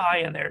Valley High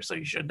in there, so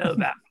you should know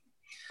that.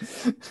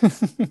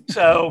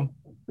 So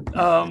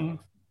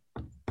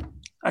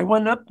I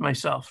one-upped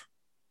myself.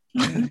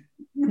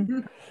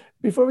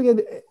 Before we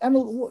get,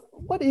 Emily,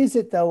 what is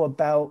it though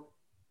about,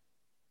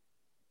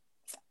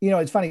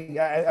 it's funny.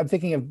 I'm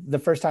thinking of the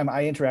first time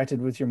I interacted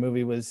with your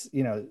movie was,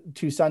 2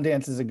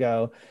 Sundances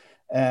ago.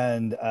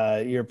 And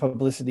your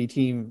publicity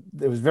team,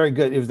 it was very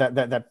good. It was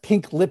that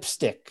pink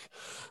lipstick,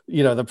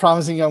 the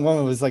Promising Young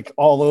Woman was like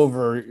all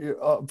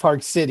over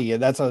Park City,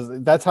 and that's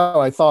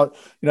how I thought.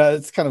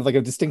 It's kind of like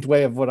a distinct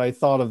way of what I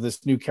thought of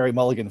this new Carey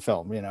Mulligan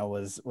film.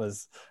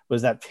 Was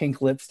that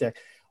pink lipstick?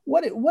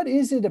 What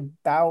is it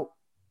about?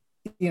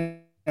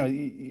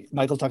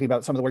 Michael's talking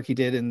about some of the work he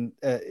did in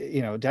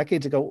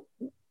decades ago.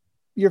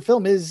 Your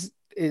film is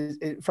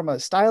from a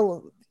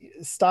style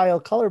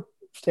color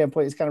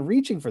standpoint is kind of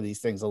reaching for these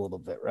things a little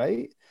bit,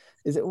 right?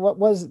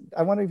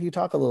 I wonder if you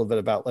talk a little bit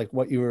about like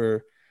what you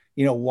were,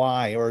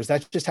 why, or is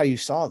that just how you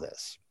saw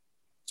this?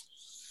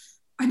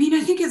 I mean,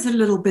 I think it's a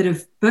little bit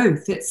of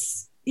both.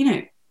 It's,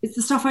 it's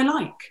the stuff I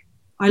like.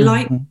 I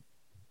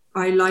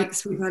like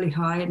Sweet Valley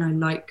High, and I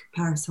like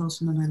Paris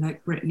Hilton, and I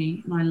like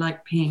Britney, and I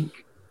like Pink.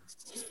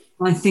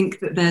 I think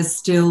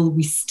that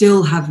we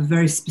still have a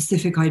very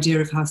specific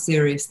idea of how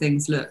serious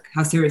things look,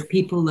 how serious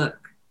people look,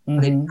 how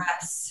they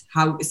dress,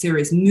 how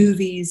serious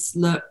movies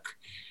look,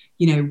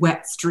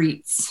 wet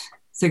streets,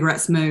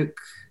 cigarette smoke,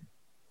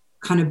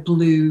 kind of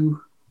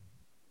blue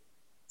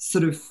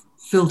sort of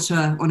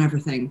filter on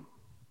everything.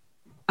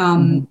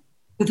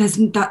 But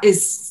that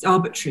is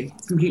arbitrary,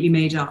 it's completely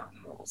made up.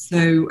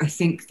 So I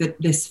think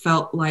that this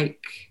felt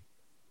like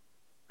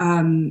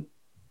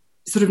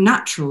sort of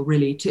natural,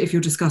 really, if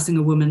you're discussing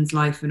a woman's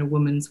life in a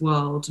woman's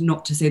world.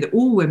 Not to say that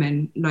all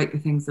women like the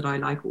things that I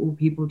like, all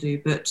people do,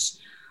 but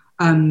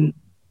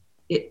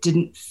it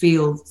didn't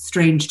feel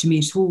strange to me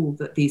at all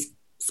that these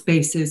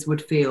spaces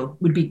would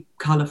be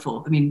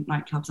colourful. I mean,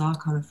 nightclubs are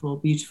colourful,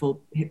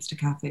 beautiful hipster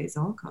cafes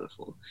are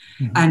colourful.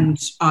 And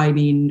I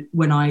mean,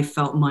 when I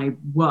felt my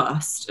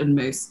worst and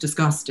most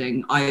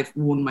disgusting, I've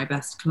worn my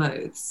best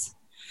clothes.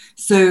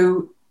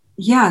 So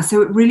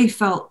it really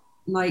felt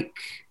like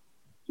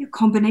a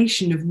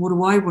combination of what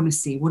do I want to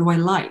see, what do I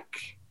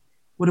like,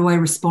 what do I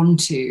respond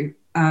to,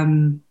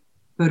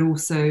 but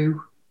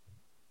also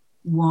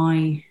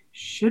why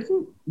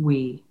shouldn't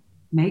we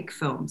make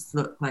films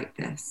look like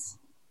this?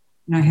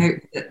 And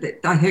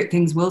I hope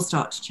things will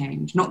start to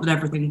change. Not that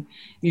everything,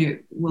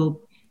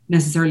 will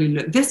necessarily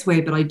look this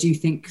way, but I do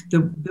think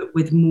that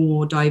with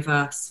more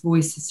diverse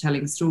voices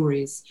telling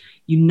stories,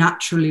 you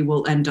naturally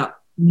will end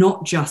up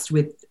not just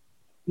with,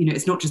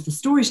 it's not just the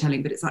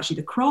storytelling, but it's actually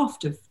the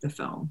craft of the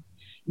film.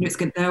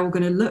 They're all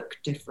going to look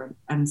different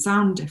and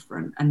sound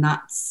different, and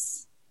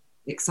that's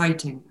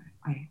exciting,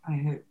 I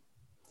hope.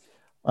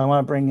 I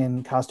want to bring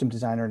in costume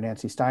designer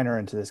Nancy Steiner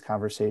into this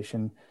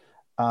conversation.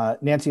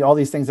 Nancy, all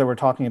these things that we're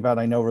talking about,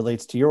 I know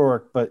relates to your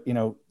work, but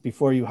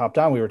before you hopped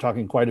on, we were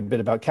talking quite a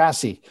bit about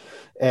Cassie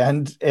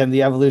and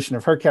the evolution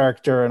of her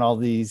character and all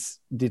these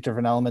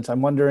different elements.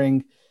 I'm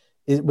wondering,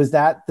 was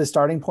that the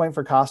starting point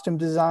for costume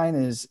design?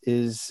 Is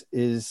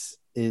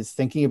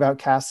thinking about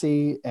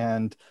Cassie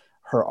and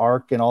her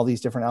arc and all these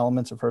different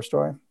elements of her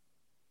story?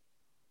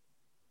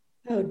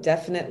 Oh,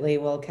 definitely.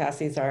 Well,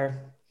 Cassie's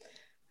our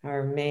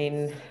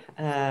main,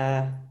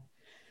 our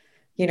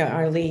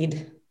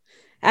lead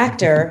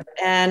actor.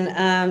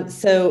 And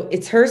so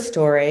it's her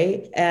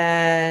story,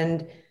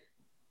 and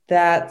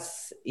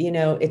that's,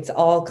 it's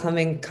all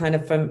coming kind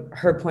of from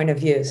her point of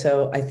view.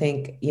 So I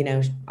think,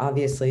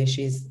 obviously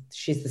she's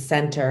the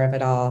center of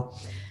it all.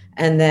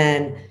 And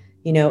then,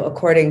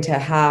 according to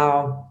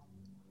how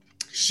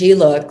she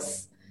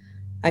looks,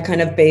 I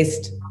kind of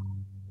based,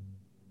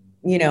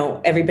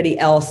 everybody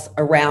else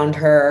around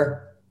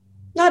her,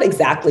 not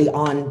exactly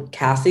on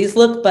Cassie's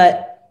look,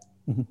 but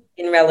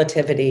in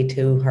relativity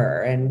to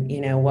her, and,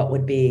 what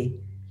would be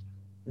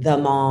the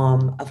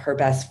mom of her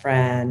best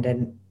friend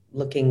and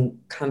looking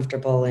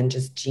comfortable in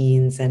just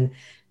jeans and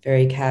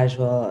very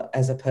casual,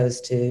 as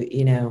opposed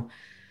to,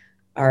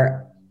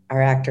 our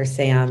actor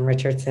Sam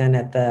Richardson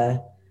at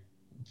the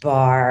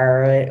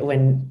bar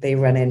when they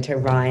run into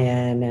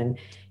Ryan, and,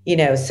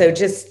 so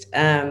just,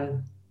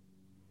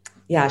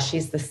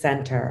 she's the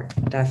center,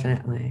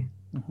 definitely.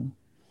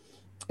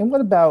 And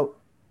what about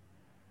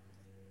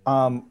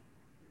all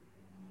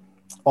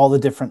the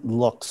different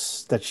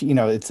looks that she,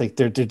 it's like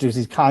there's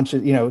these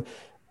conscious,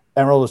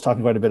 Emerald was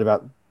talking quite a bit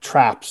about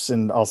traps,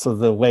 and also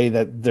the way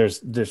that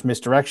there's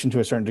misdirection to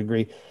a certain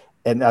degree.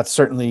 And that's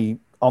certainly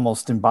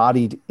almost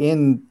embodied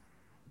in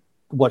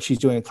what she's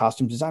doing in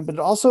costume design, but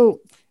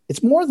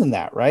it's more than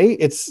that,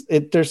 right?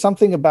 There's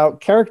something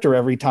about character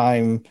every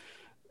time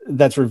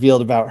that's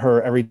revealed about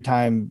her. Every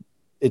time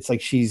it's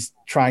like she's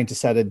trying to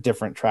set a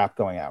different trap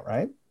going out,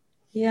 right?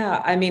 Yeah.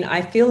 I mean,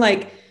 I feel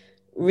like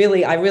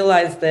really, I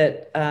realized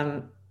that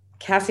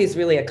Cassie's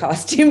really a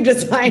costume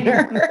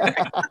designer.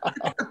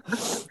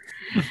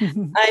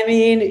 I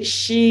mean,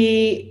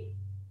 she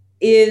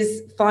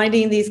is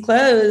finding these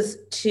clothes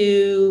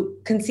to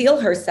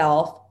conceal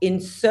herself in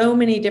so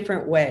many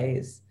different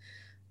ways.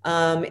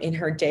 In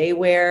her day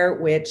wear,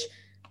 which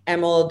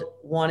Emerald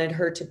wanted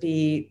her to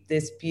be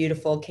this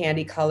beautiful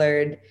candy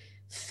colored,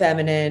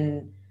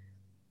 feminine,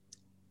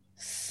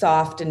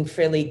 soft and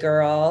frilly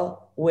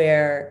girl,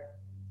 where,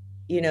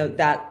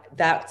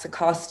 that's a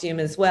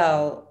costume as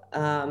well,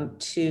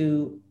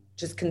 to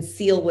just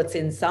conceal what's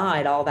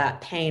inside, all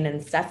that pain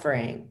and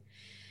suffering.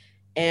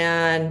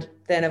 And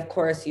then, of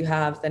course, you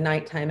have the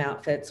nighttime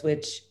outfits,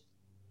 which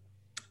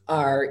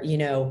are,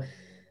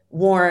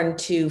 worn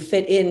to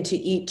fit into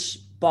each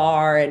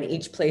bar and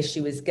each place she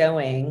was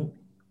going,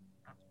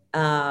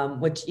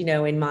 which,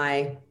 in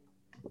my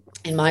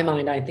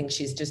mind, I think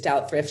she's just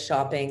out thrift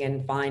shopping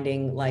and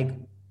finding like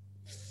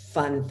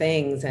fun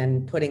things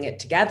and putting it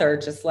together,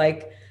 just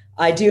like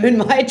I do in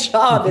my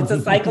job. It's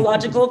a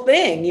psychological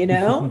thing,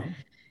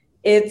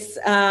 It's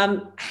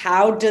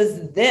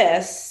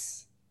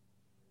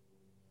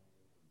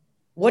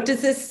what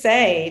does this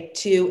say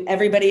to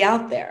everybody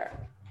out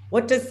there?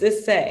 What does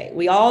this say?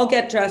 We all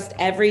get dressed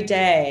every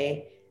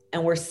day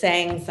and we're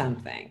saying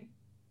something.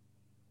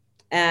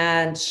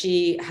 And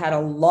she had a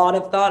lot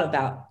of thought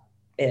about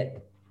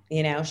it.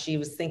 You know, she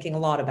was thinking a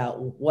lot about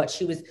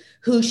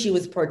who she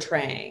was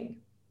portraying.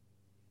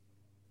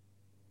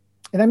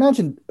 And I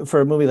imagine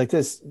for a movie like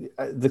this,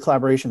 the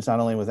collaboration is not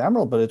only with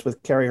Emerald, but it's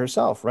with Carrie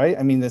herself, right?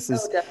 I mean, this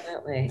is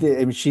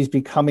definitely. She's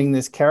becoming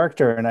this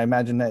character, and I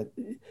imagine that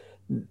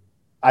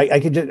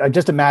I'm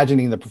just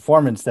imagining the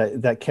performance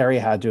that Carrie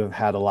had to have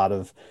had a lot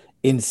of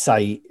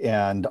insight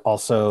and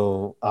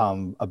also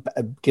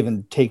a give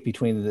and take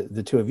between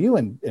the two of you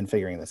in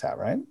figuring this out,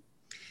 right?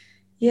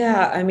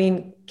 Yeah, I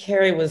mean,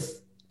 Carrie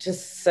was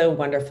just so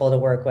wonderful to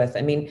work with.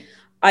 I mean,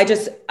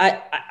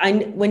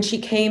 when she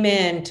came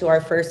in to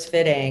our first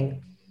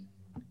fitting,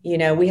 you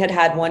know, we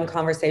had one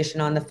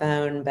conversation on the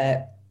phone,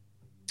 but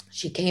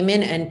she came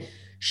in and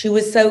she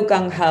was so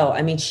gung-ho.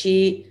 I mean,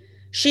 she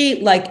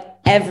like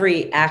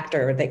every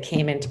actor that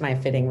came into my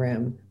fitting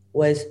room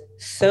was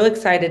so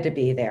excited to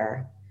be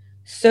there,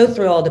 so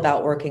thrilled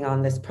about working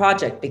on this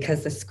project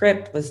because the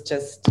script was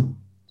just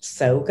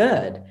so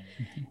good.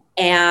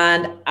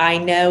 And I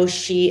know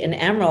she and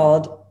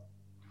Emerald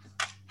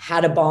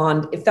had a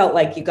bond. It felt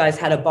like you guys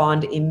had a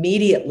bond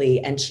immediately,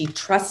 and she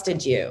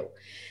trusted you.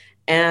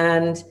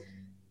 And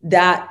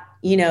that,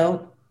 you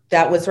know,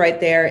 that was right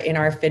there in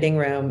our fitting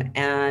room.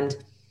 And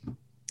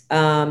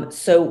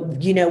so,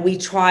 you know, we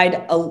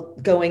tried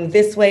going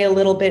this way a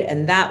little bit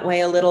and that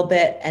way a little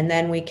bit. And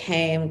then we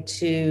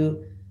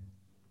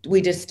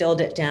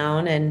distilled it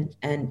down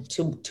and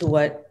to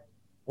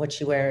what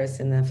she wears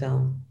in the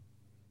film.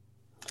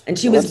 And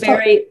she was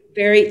very,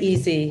 very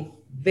easy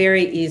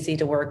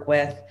to work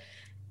with.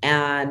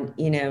 And,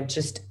 you know,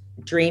 just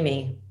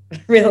dreamy,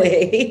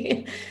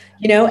 really,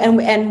 you know,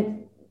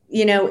 and,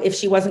 you know, if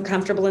she wasn't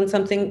comfortable in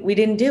something, we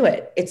didn't do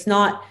it.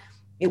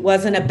 It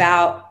wasn't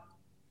about,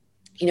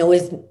 you know,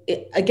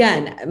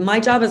 again, my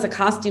job as a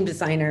costume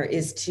designer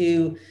is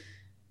to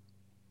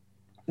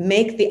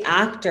make the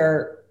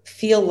actor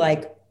feel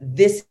like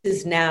this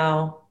is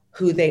now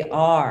who they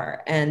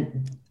are.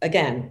 And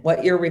again,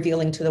 what you're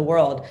revealing to the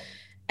world.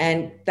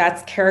 And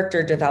that's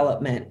character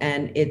development.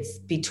 And it's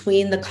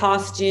between the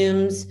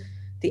costumes,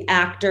 the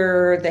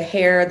actor, the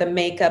hair, the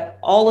makeup,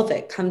 all of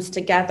it comes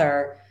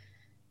together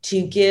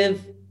to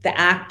give the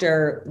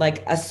actor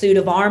like a suit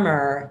of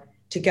armor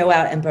to go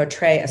out and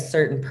portray a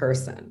certain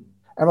person.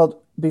 Emerald,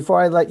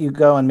 before I let you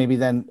go, and maybe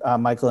then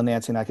Michael and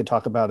Nancy and I could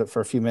talk about it for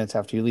a few minutes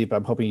after you leave, but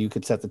I'm hoping you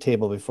could set the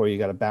table before you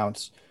got to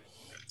bounce.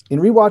 In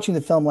rewatching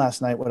the film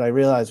last night, what I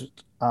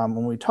realized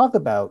when we talk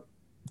about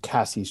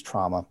Cassie's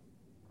trauma,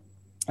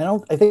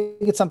 I think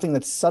it's something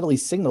that's subtly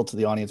signaled to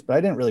the audience, but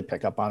I didn't really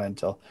pick up on it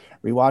until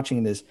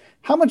rewatching it, is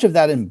how much of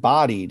that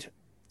embodied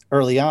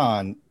early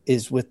on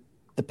is with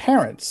the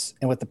parents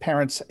and with the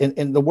parents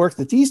and the work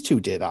that these two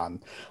did on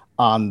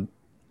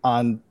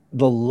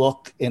the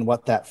look and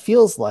what that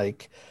feels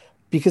like.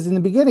 Because in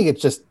the beginning,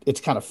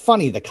 it's kind of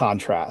funny, the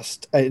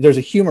contrast. There's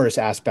a humorous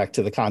aspect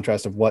to the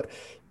contrast of what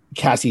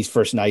Cassie's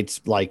first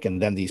night's like,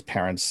 and then these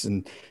parents,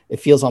 and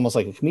it feels almost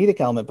like a comedic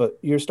element, but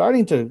you're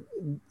starting to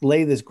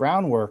lay this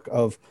groundwork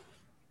of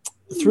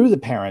through the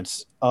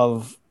parents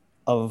of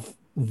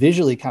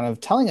visually kind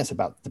of telling us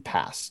about the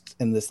past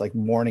and this like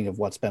mourning of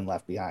what's been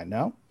left behind.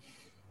 No?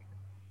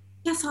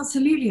 Yes,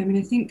 absolutely. I mean,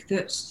 I think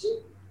that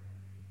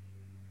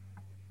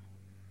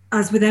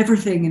as with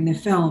everything in the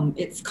film,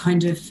 it's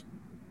kind of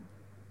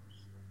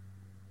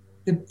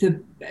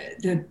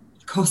the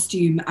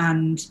costume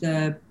and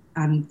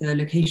the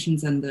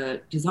locations and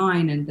the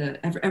design and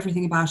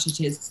everything about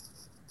it is,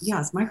 yeah,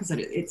 as Michael said,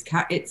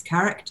 it's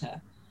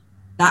character.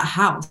 That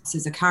house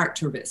is a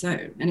character of its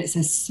own, and it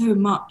says so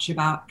much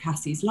about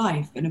Cassie's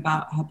life and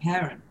about her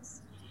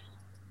parents,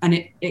 and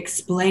it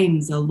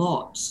explains a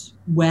lot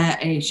where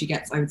she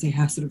gets, I would say,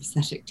 her sort of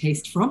aesthetic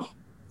taste from,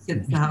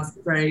 since the house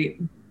is very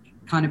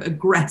kind of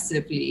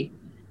aggressively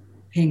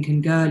pink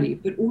and girly,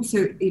 but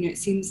also, you know, it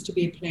seems to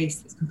be a place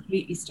that's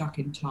completely stuck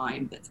in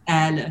time, that's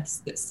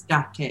airless, that's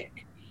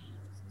static.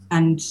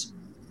 And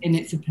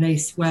it's a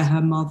place where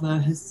her mother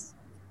has,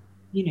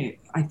 you know,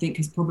 I think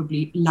has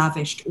probably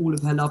lavished all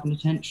of her love and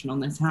attention on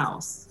this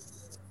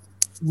house,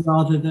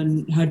 rather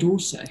than her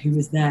daughter, who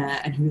was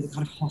there and who was a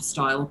kind of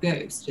hostile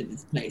ghost in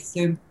this place.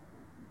 So,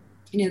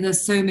 you know,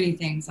 there's so many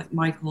things like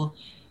Michael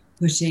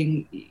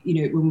putting, you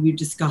know, when we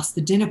discussed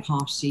the dinner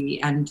party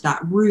and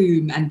that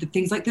room and the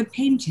things like the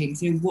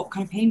paintings, you know, what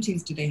kind of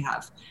paintings do they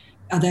have?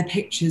 Are there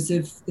pictures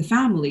of the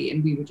family?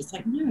 And we were just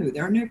like, no,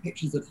 there are no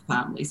pictures of the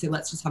family. So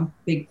let's just have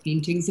big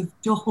paintings of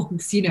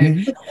dogs, you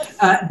know,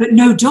 but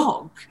no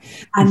dog.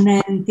 And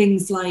then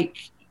things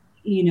like,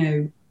 you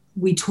know,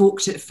 we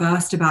talked at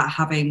first about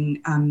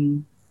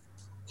having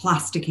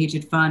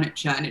plasticated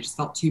furniture, and it just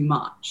felt too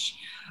much.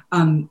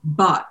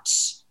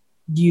 But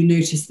you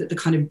notice that the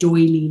kind of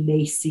doily,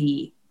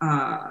 lacy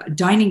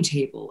dining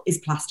table is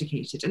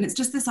plasticated. And it's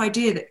just this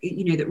idea that,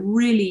 you know, that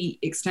really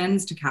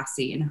extends to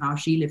Cassie and how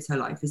she lives her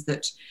life, is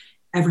that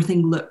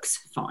everything looks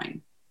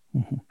fine.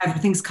 Mm-hmm.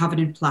 Everything's covered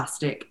in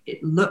plastic.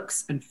 It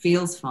looks and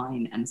feels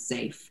fine and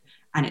safe,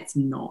 and it's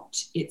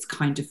not. It's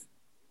kind of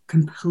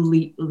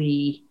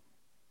completely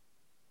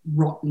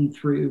rotten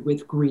through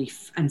with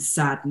grief and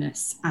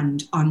sadness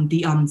and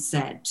the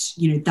unsaid.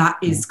 You know, that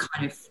is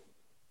kind of,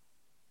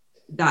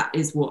 that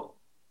is what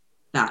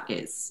that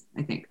is,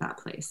 I think, that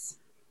place.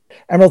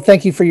 Emerald,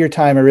 thank you for your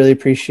time. I really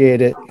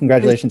appreciate it.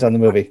 Congratulations on the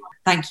movie.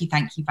 Thank you.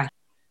 Bye.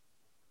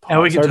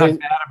 And we can talk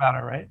bad about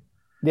it, right?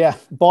 Yeah,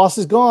 boss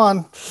is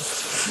gone.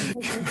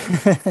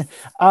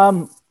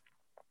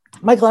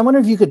 Michael, I wonder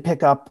if you could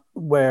pick up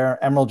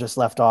where Emerald just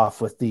left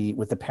off with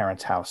the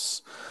parents'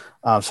 house.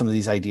 Some of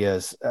these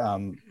ideas,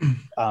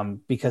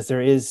 because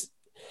there is,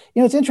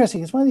 you know, it's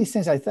interesting. It's one of these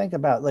things I think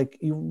about. Like,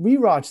 you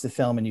rewatch the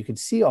film and you can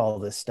see all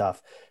this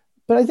stuff,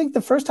 but I think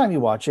the first time you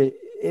watch it,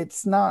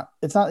 it's not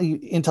you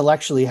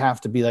intellectually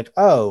have to be like,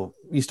 oh,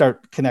 you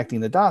start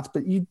connecting the dots,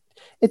 but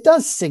it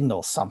does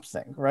signal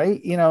something,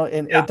 right? You know,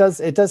 and it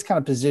does kind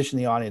of position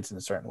the audience in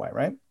a certain way,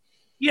 right?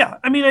 Yeah,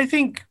 I mean, I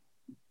think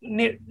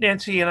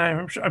Nancy and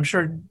I'm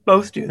sure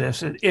both do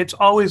this. It's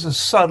always a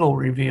subtle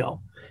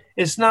reveal.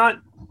 It's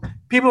not,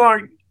 people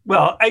aren't,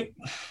 well, all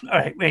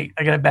right, wait,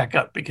 I got to back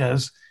up,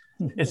 because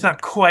it's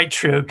not quite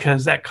true,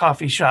 because that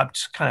coffee shop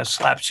kind of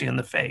slaps you in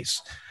the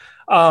face.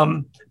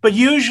 But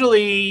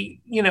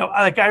usually, you know,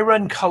 like, I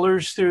run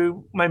colors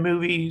through my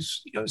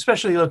movies, you know,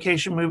 especially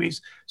location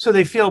movies, so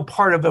they feel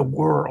part of a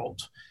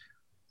world.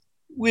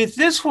 With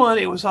this one,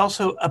 it was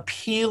also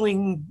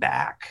appealing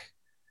back,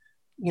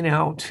 you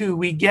know, to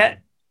we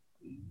get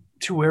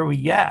to where we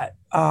get.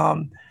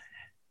 But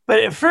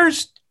at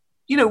first,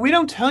 you know, we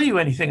don't tell you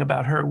anything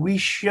about her. We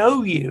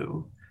show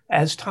you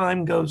as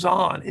time goes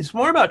on. It's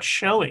more about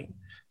showing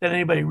than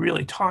anybody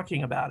really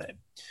talking about it.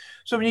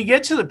 So when you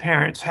get to the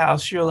parents'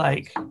 house, you're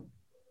like,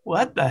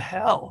 what the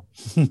hell?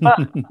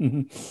 But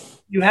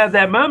you have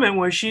that moment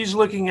where she's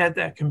looking at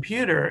that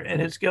computer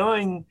and it's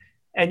going,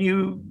 and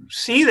you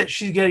see that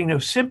she's getting no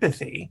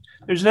sympathy.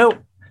 There's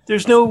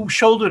no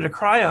shoulder to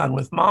cry on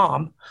with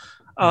mom.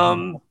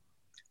 And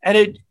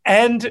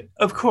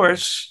of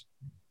course,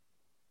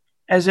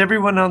 as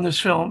everyone on this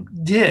film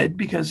did,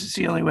 because it's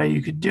the only way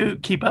you could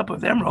keep up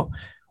with Emerald,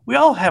 we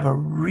all have a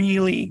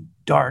really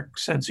dark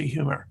sense of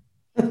humor.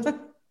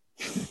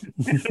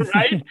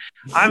 Right?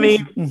 I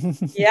mean,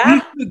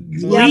 yeah,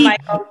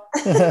 Michael.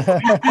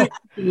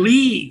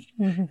 Glee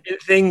in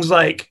things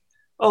like,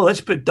 oh, let's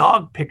put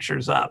dog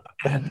pictures up,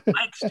 and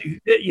let's do,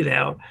 you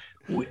know,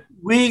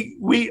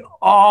 we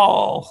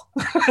all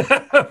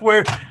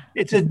where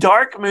it's a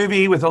dark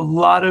movie with a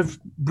lot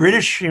of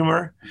British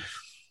humor.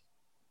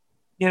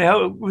 You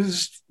know, it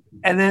was,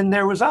 and then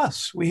there was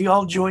us. We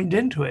all joined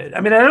into it. I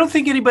mean, I don't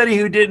think anybody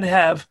who didn't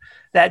have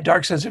that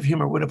dark sense of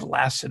humor would have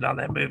lasted on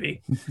that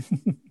movie.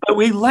 But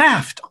we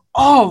laughed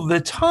all the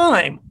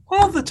time.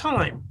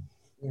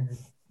 Yeah.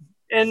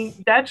 And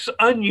that's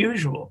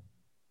unusual.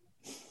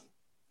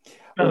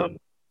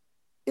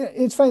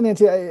 It's funny,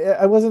 Nancy.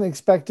 I wasn't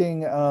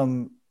expecting,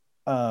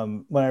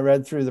 when I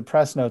read through the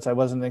press notes, I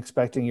wasn't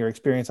expecting your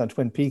experience on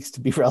Twin Peaks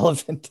to be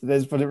relevant to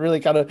this, but it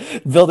really kind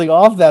of, building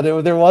off that,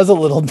 there was a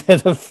little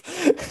bit of,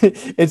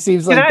 it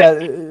seems like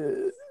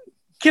that.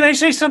 Can I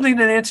say something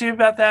to Nancy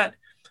about that?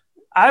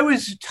 I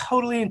was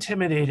totally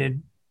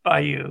intimidated by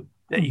you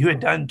that you had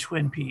done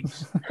Twin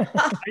Peaks.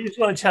 I just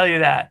want to tell you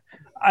that.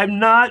 I'm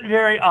not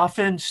very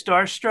often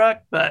starstruck,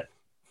 but.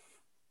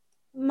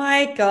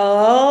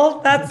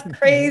 Michael, that's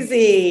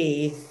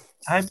crazy.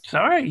 I'm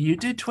sorry, you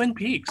did Twin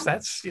Peaks.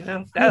 That's, you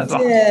know,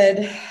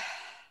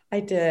 I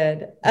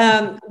did.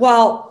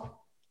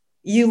 Well,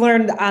 you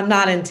learned I'm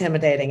not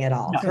intimidating at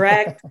all,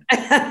 correct?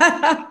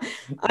 I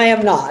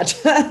am not.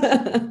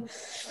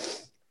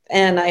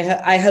 And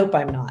I hope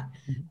I'm not.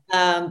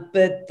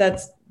 But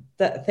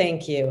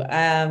thank you.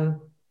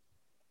 I'm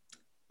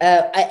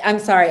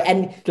sorry.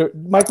 And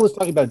Michael was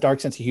talking about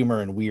dark sense of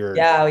humor and weird.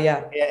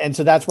 Yeah. And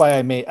so that's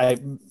why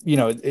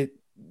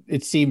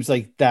it seems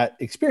like that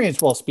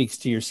experience, while speaks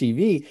to your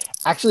CV,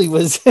 actually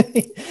was,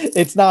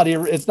 it's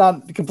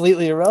not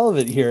completely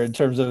irrelevant here in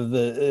terms of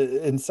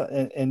in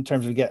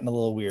terms of getting a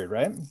little weird,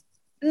 right?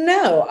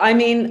 No, I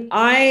mean,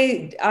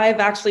 I've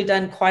actually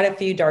done quite a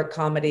few dark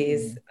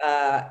comedies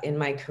in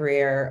my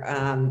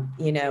career.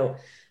 You know,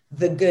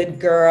 The Good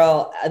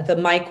Girl, the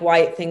Mike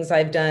White things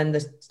I've done,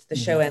 the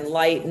show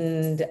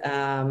Enlightened.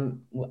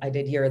 I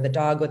did Year of the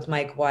Dog with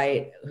Mike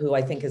White, who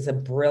I think is a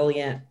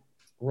brilliant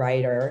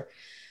writer.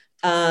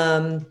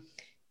 The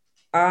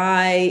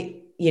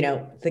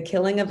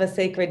Killing of a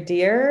Sacred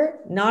Deer,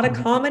 not a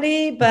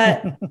comedy,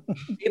 but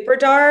super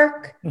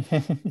dark.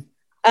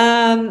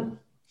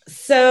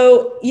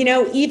 So, you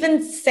know,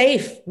 even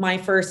Safe, my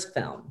first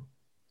film.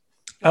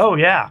 Oh,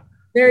 yeah.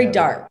 Very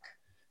dark.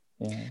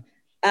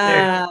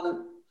 Yeah.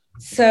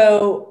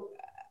 So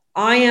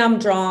I am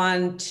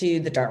drawn to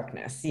the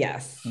darkness,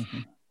 yes.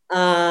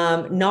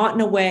 Not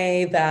in a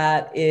way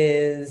that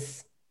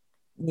is,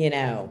 you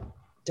know,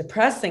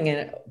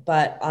 depressing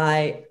but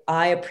I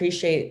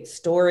appreciate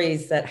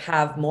stories that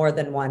have more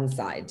than one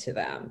side to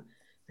them,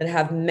 that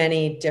have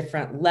many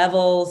different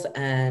levels,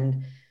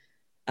 and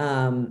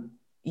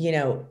you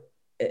know,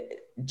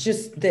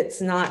 just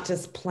that's not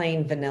just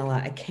plain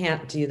vanilla. I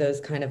can't do those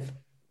kind of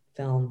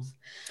films.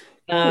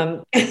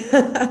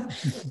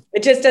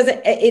 It just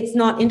doesn't, it's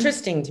not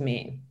interesting to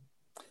me.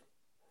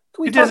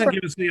 It doesn't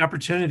give us the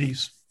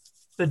opportunities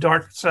the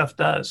dark stuff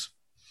does.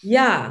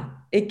 Yeah,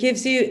 it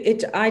gives you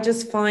it. I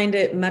just find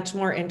it much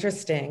more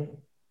interesting.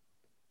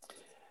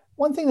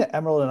 One thing that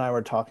Emerald and I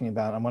were talking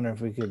about, I'm wondering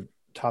if we could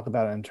talk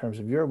about it in terms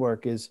of your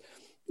work, is,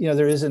 you know,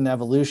 there is an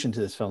evolution to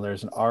this film.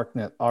 There's an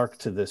arc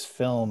to this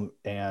film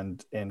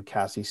and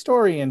Cassie's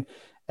story, and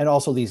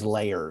also these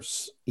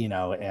layers, you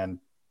know, and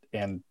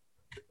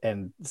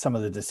some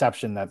of the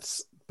deception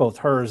that's both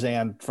hers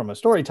and from a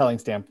storytelling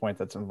standpoint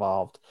that's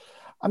involved.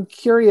 I'm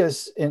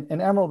curious,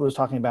 and Emerald was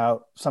talking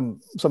about some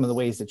of the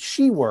ways that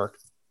she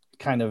worked,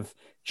 kind of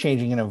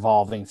changing and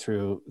evolving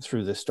through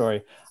this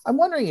story. I'm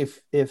wondering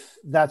if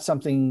that's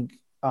something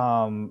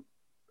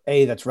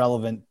that's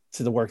relevant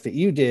to the work that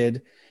you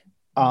did,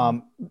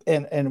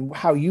 and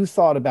how you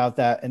thought about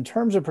that in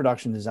terms of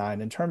production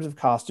design, in terms of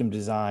costume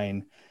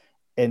design,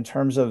 in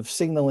terms of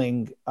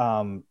signaling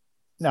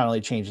not only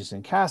changes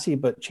in Cassie,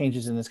 but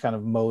changes in this kind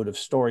of mode of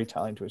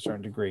storytelling to a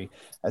certain degree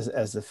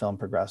as the film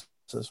progresses.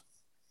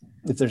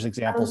 If there's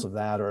examples of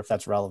that, or if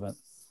that's relevant.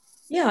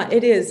 Yeah,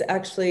 it is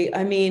actually.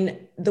 I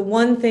mean, the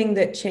one thing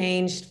that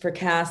changed for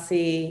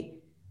Cassie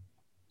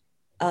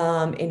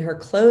in her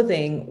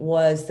clothing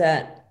was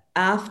that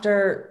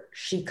after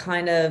she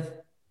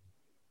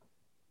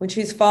when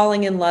she's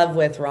falling in love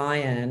with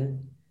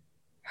Ryan,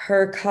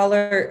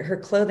 her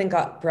clothing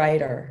got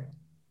brighter.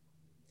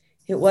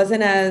 It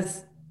wasn't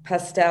as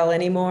pastel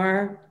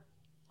anymore.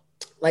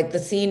 Like the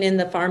scene in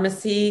the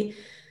pharmacy,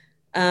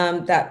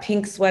 that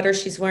pink sweater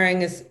she's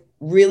wearing is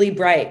really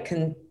bright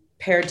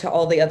compared to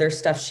all the other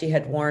stuff she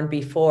had worn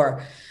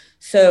before.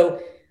 So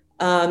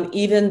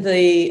even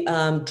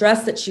the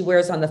dress that she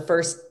wears on the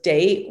first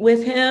date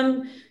with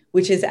him,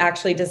 which is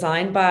actually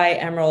designed by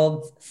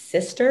Emerald's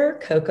sister,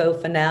 Coco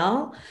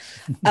Fennell,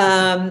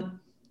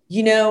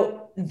 you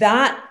know,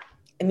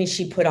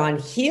 she put on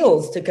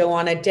heels to go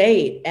on a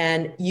date,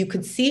 and you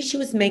could see she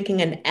was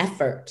making an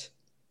effort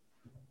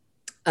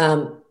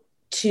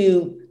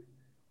to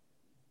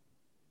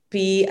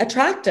be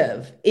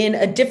attractive in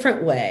a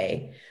different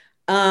way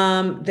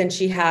than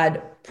she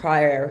had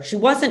prior. She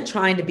wasn't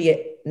trying to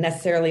be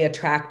necessarily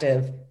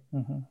attractive.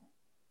 Mm-hmm.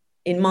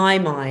 In my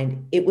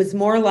mind, it was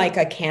more like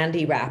a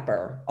candy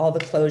wrapper, all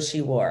the clothes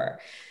she wore.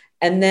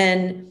 And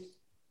then,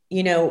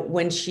 you know,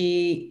 when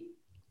she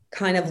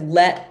kind of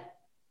let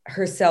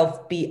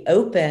herself be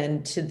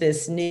open to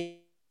this new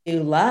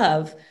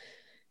love,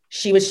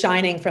 she was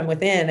shining from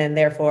within, and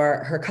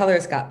therefore her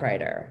colors got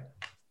brighter.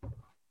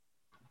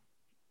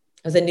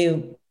 It was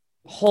a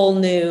whole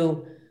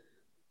new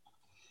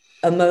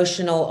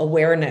emotional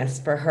awareness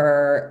for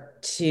her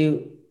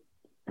to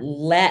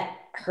let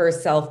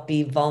herself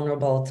be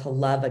vulnerable to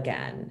love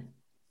again.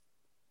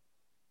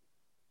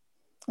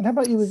 And how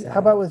about you? How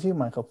about with you,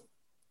 Michael?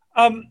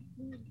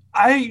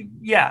 I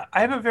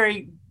have a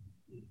very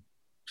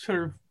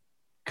sort of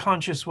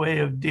conscious way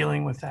of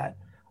dealing with that.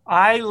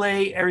 I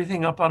lay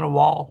everything up on a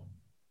wall.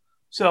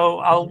 So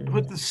I'll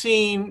put the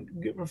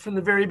scene from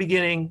the very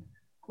beginning,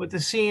 what the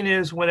scene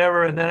is,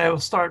 whatever, and then I will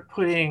start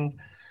putting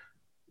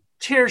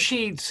tear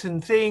sheets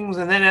and things.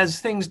 And then as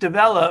things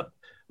develop,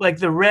 like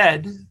the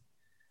red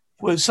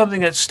was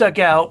something that stuck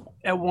out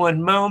at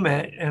one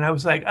moment. And I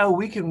was like, oh,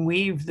 we can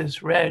weave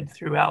this red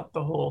throughout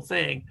the whole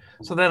thing.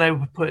 So then I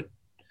would put,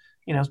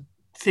 you know,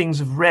 things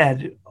of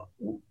red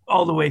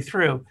all the way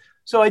through.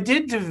 So I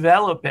did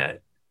develop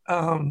it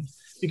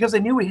because I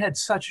knew we had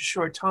such a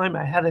short time.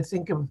 I had to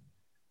think of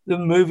the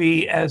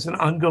movie as an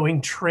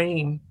ongoing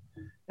train.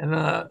 And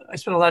I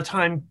spent a lot of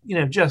time, you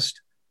know, just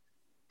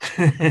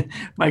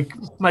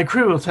my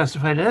crew will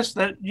testify to this,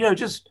 that, you know,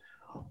 just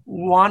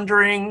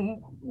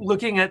wandering,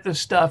 looking at this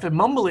stuff and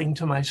mumbling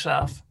to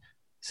myself,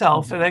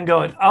 and then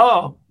going,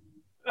 oh,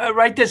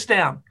 write this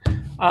down.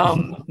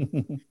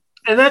 And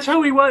that's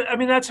how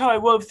that's how I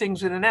wove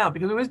things in and out,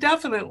 because it was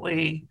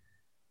definitely,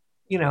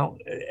 you know,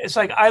 it's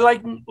like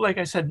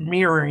I said,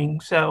 mirroring.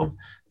 So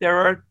there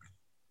are,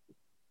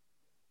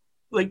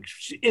 like,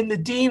 in the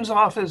dean's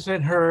office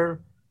and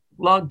her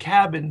log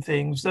cabin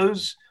things,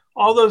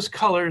 all those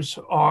colors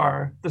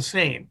are the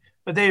same,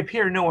 but they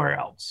appear nowhere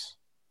else.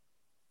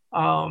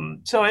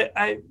 So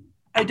I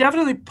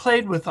definitely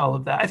played with all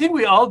of that. I think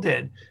we all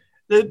did.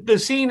 The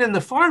scene in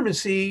the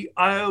pharmacy,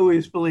 I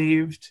always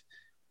believed,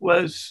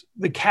 was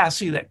the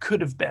Cassie that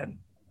could have been.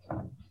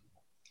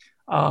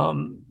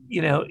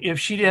 You know, if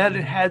she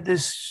hadn't had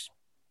this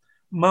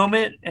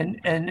moment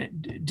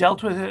and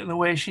dealt with it in the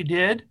way she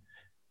did,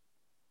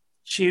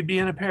 she'd be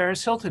in a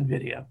Paris Hilton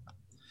video.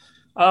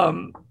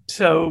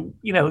 So,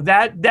 you know,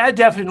 that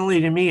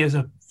definitely to me is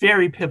a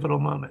very pivotal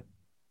moment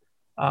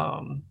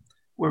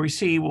where we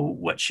see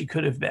what she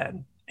could have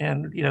been.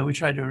 And, you know, we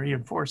try to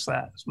reinforce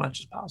that as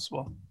much as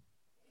possible.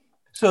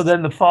 So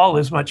then the fall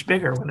is much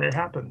bigger when it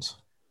happens.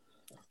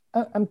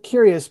 I'm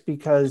curious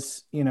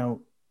because, you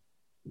know,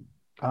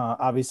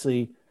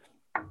 obviously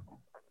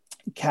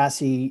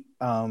Cassie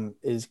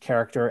is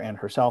character and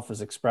herself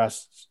is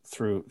expressed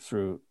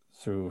through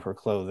her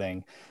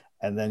clothing.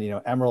 And then, you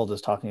know, Emerald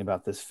is talking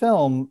about this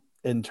film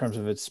in terms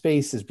of its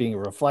space as being a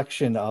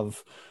reflection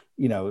of,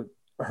 you know,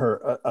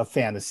 her a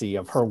fantasy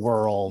of her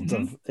world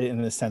of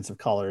in the sense of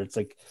color. It's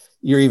like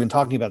you're even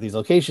talking about these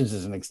locations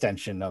as an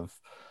extension of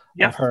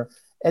her.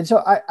 And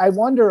so I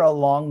wonder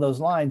along those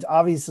lines,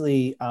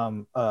 obviously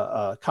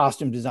a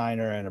costume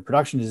designer and a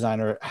production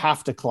designer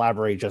have to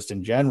collaborate just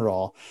in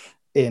general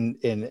in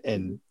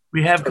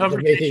we have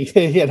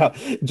conversations. You know,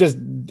 just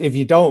if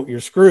you don't, you're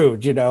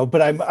screwed, you know.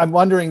 But I'm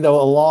wondering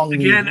though, along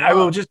again, I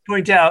will just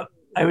point out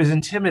I was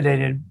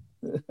intimidated.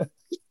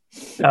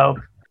 So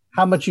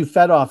how much you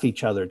fed off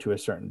each other to a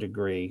certain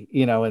degree,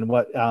 you know, and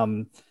what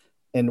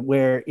and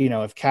where, you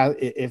know,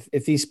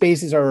 if these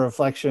spaces are a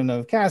reflection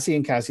of Cassie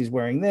and Cassie's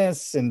wearing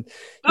this, and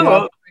you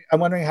know, I'm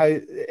wondering how,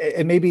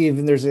 and maybe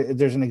even there's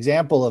an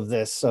example of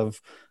this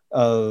of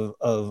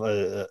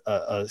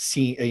a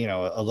scene, you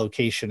know, a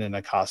location in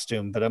a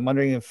costume. But I'm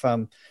wondering if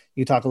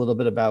you talk a little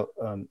bit about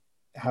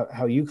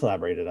how you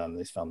collaborated on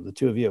this film, the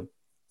two of you.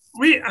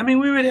 We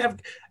would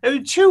have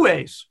two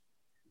ways.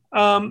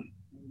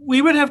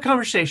 We would have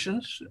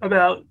conversations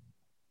about,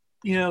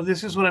 you know,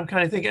 this is what I'm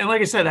kind of thinking. And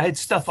like I said, I had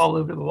stuff all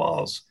over the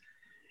walls.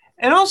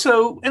 And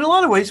also, in a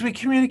lot of ways, we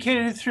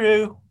communicated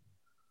through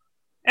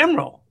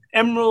Emerald.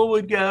 Emerald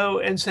would go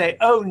and say,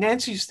 oh,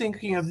 Nancy's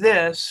thinking of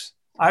this.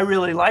 I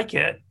really like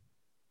it.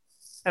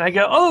 And I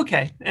go, oh,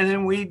 okay. And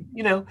then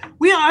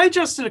I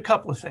adjusted a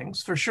couple of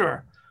things for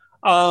sure.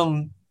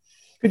 Could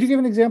you give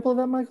an example of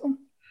that, Michael? Is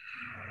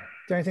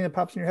there anything that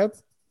pops in your head?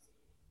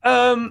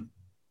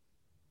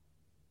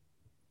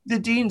 The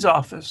dean's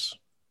office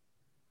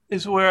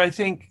is where I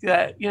think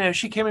that, you know,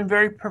 she came in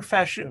very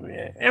professional.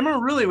 Emma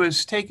really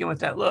was taken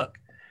with that look.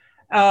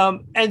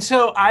 And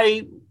so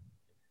I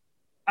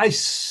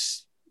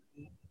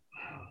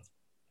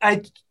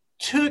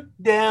took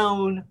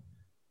down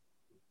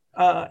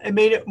and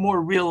made it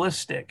more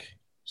realistic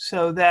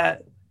so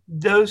that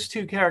those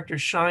two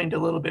characters shined a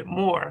little bit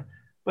more.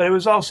 But it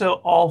was also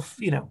all,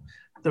 you know,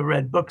 the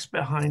red books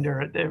behind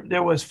her.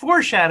 There was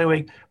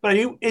foreshadowing, but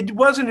it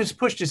wasn't as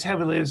pushed as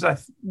heavily as I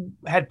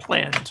had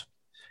planned,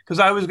 because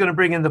I was going to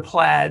bring in the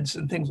plaids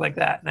and things like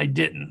that, and I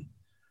didn't.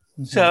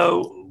 Mm-hmm.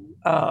 So,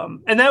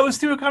 and that was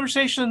through a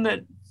conversation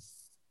that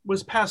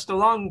was passed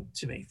along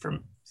to me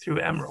through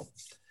Emerald,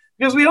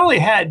 because we only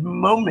had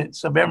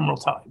moments of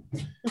Emerald time,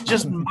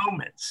 just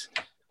moments.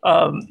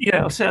 You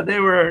know,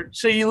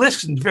 so you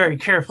listened very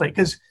carefully,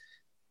 because,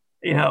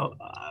 you know,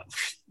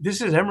 this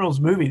is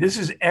Emerald's movie. This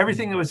is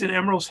everything that was in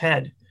Emerald's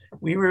head.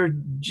 We were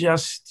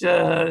just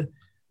there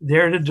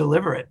to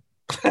deliver it.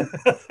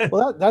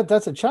 Well,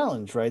 that's a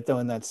challenge, right? Though,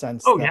 in that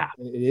sense, yeah,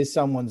 it is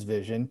someone's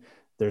vision.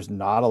 There's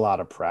not a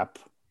lot of prep.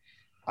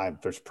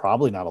 There's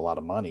probably not a lot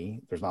of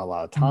money. There's not a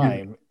lot of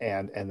time,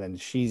 and then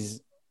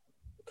she's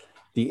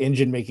the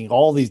engine making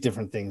all these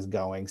different things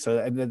going.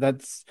 So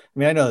that's, I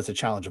mean, I know that's a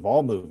challenge of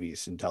all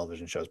movies and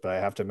television shows, but I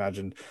have to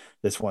imagine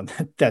this one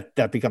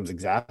that becomes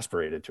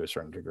exasperated to a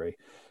certain degree.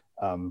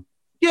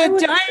 Yeah,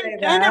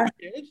 I never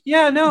did.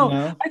 Yeah,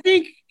 no. I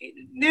think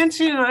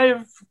Nancy and I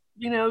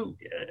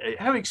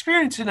have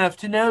experience enough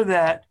to know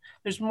that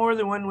there's more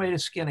than one way to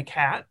skin a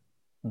cat.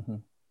 Mm-hmm.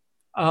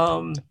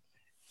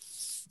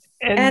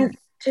 And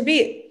to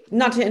be,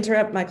 not to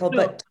interrupt, Michael,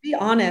 but to be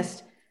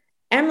honest,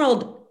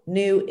 Emerald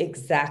knew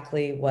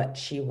exactly what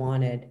she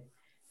wanted.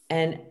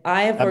 And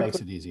I have worked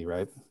with easy,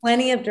 right?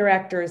 Plenty of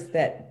directors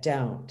that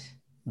don't.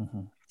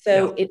 Mm-hmm.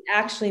 So it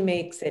actually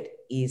makes it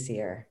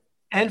easier.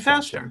 And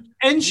faster.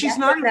 And she's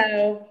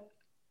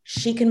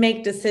she can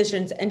make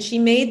decisions, and she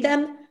made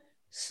them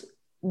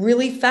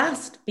really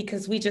fast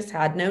because we just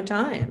had no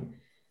time.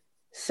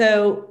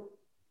 So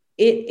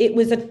it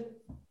was a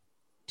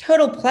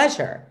total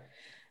pleasure.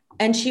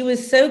 And she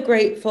was so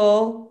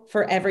grateful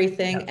for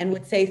everything and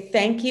would say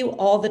thank you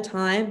all the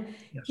time.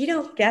 Yes. You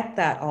don't get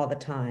that all the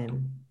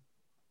time.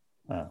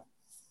 Wow.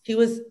 She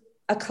was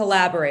a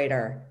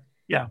collaborator.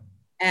 Yeah.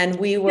 And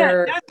we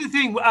were... Yeah, that's the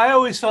thing. I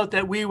always felt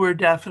that we were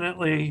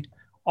definitely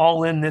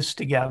all in this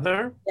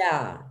together.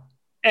 Yeah.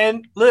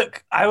 And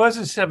look, I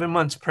wasn't 7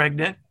 months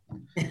pregnant.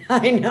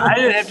 I know. I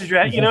didn't have to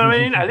drag, you know what I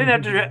mean? I didn't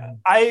have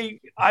to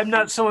I'm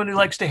not someone who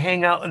likes to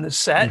hang out on the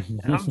set.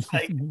 I'm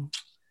like,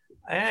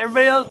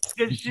 everybody else,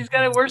 she's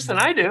got it worse than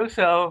I do.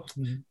 So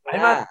I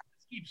must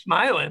keep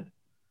smiling.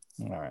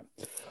 All right.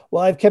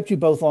 Well, I've kept you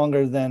both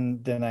longer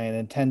than I had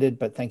intended,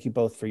 but thank you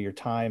both for your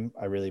time.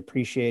 I really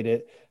appreciate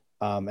it.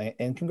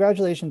 And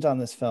congratulations on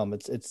this film.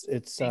 It's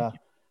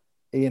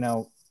you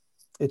know,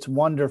 it's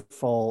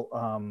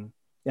wonderful.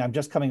 I'm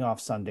just coming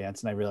off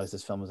Sundance, and I realized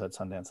this film was at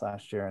Sundance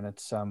last year, and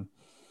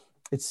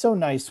it's so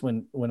nice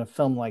when a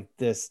film like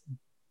this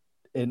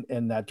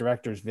in that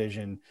director's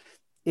vision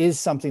is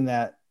something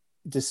that,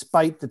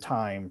 despite the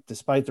time,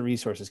 despite the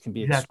resources, can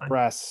be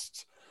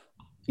expressed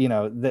you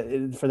know,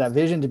 for that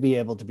vision to be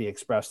able to be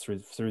expressed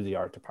through the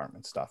art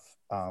department stuff,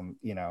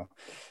 you know,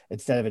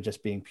 instead of it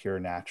just being pure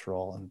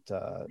natural.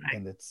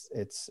 And it's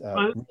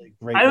really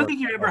great. I don't think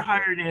you ever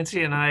hired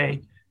Nancy and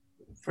I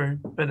for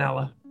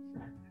vanilla.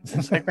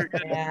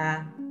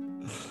 Yeah.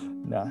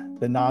 No,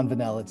 the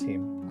non-vanilla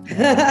team.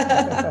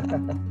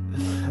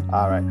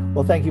 All right.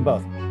 Well, thank you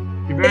both.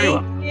 You're very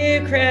welcome.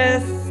 Thank you,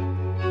 Chris.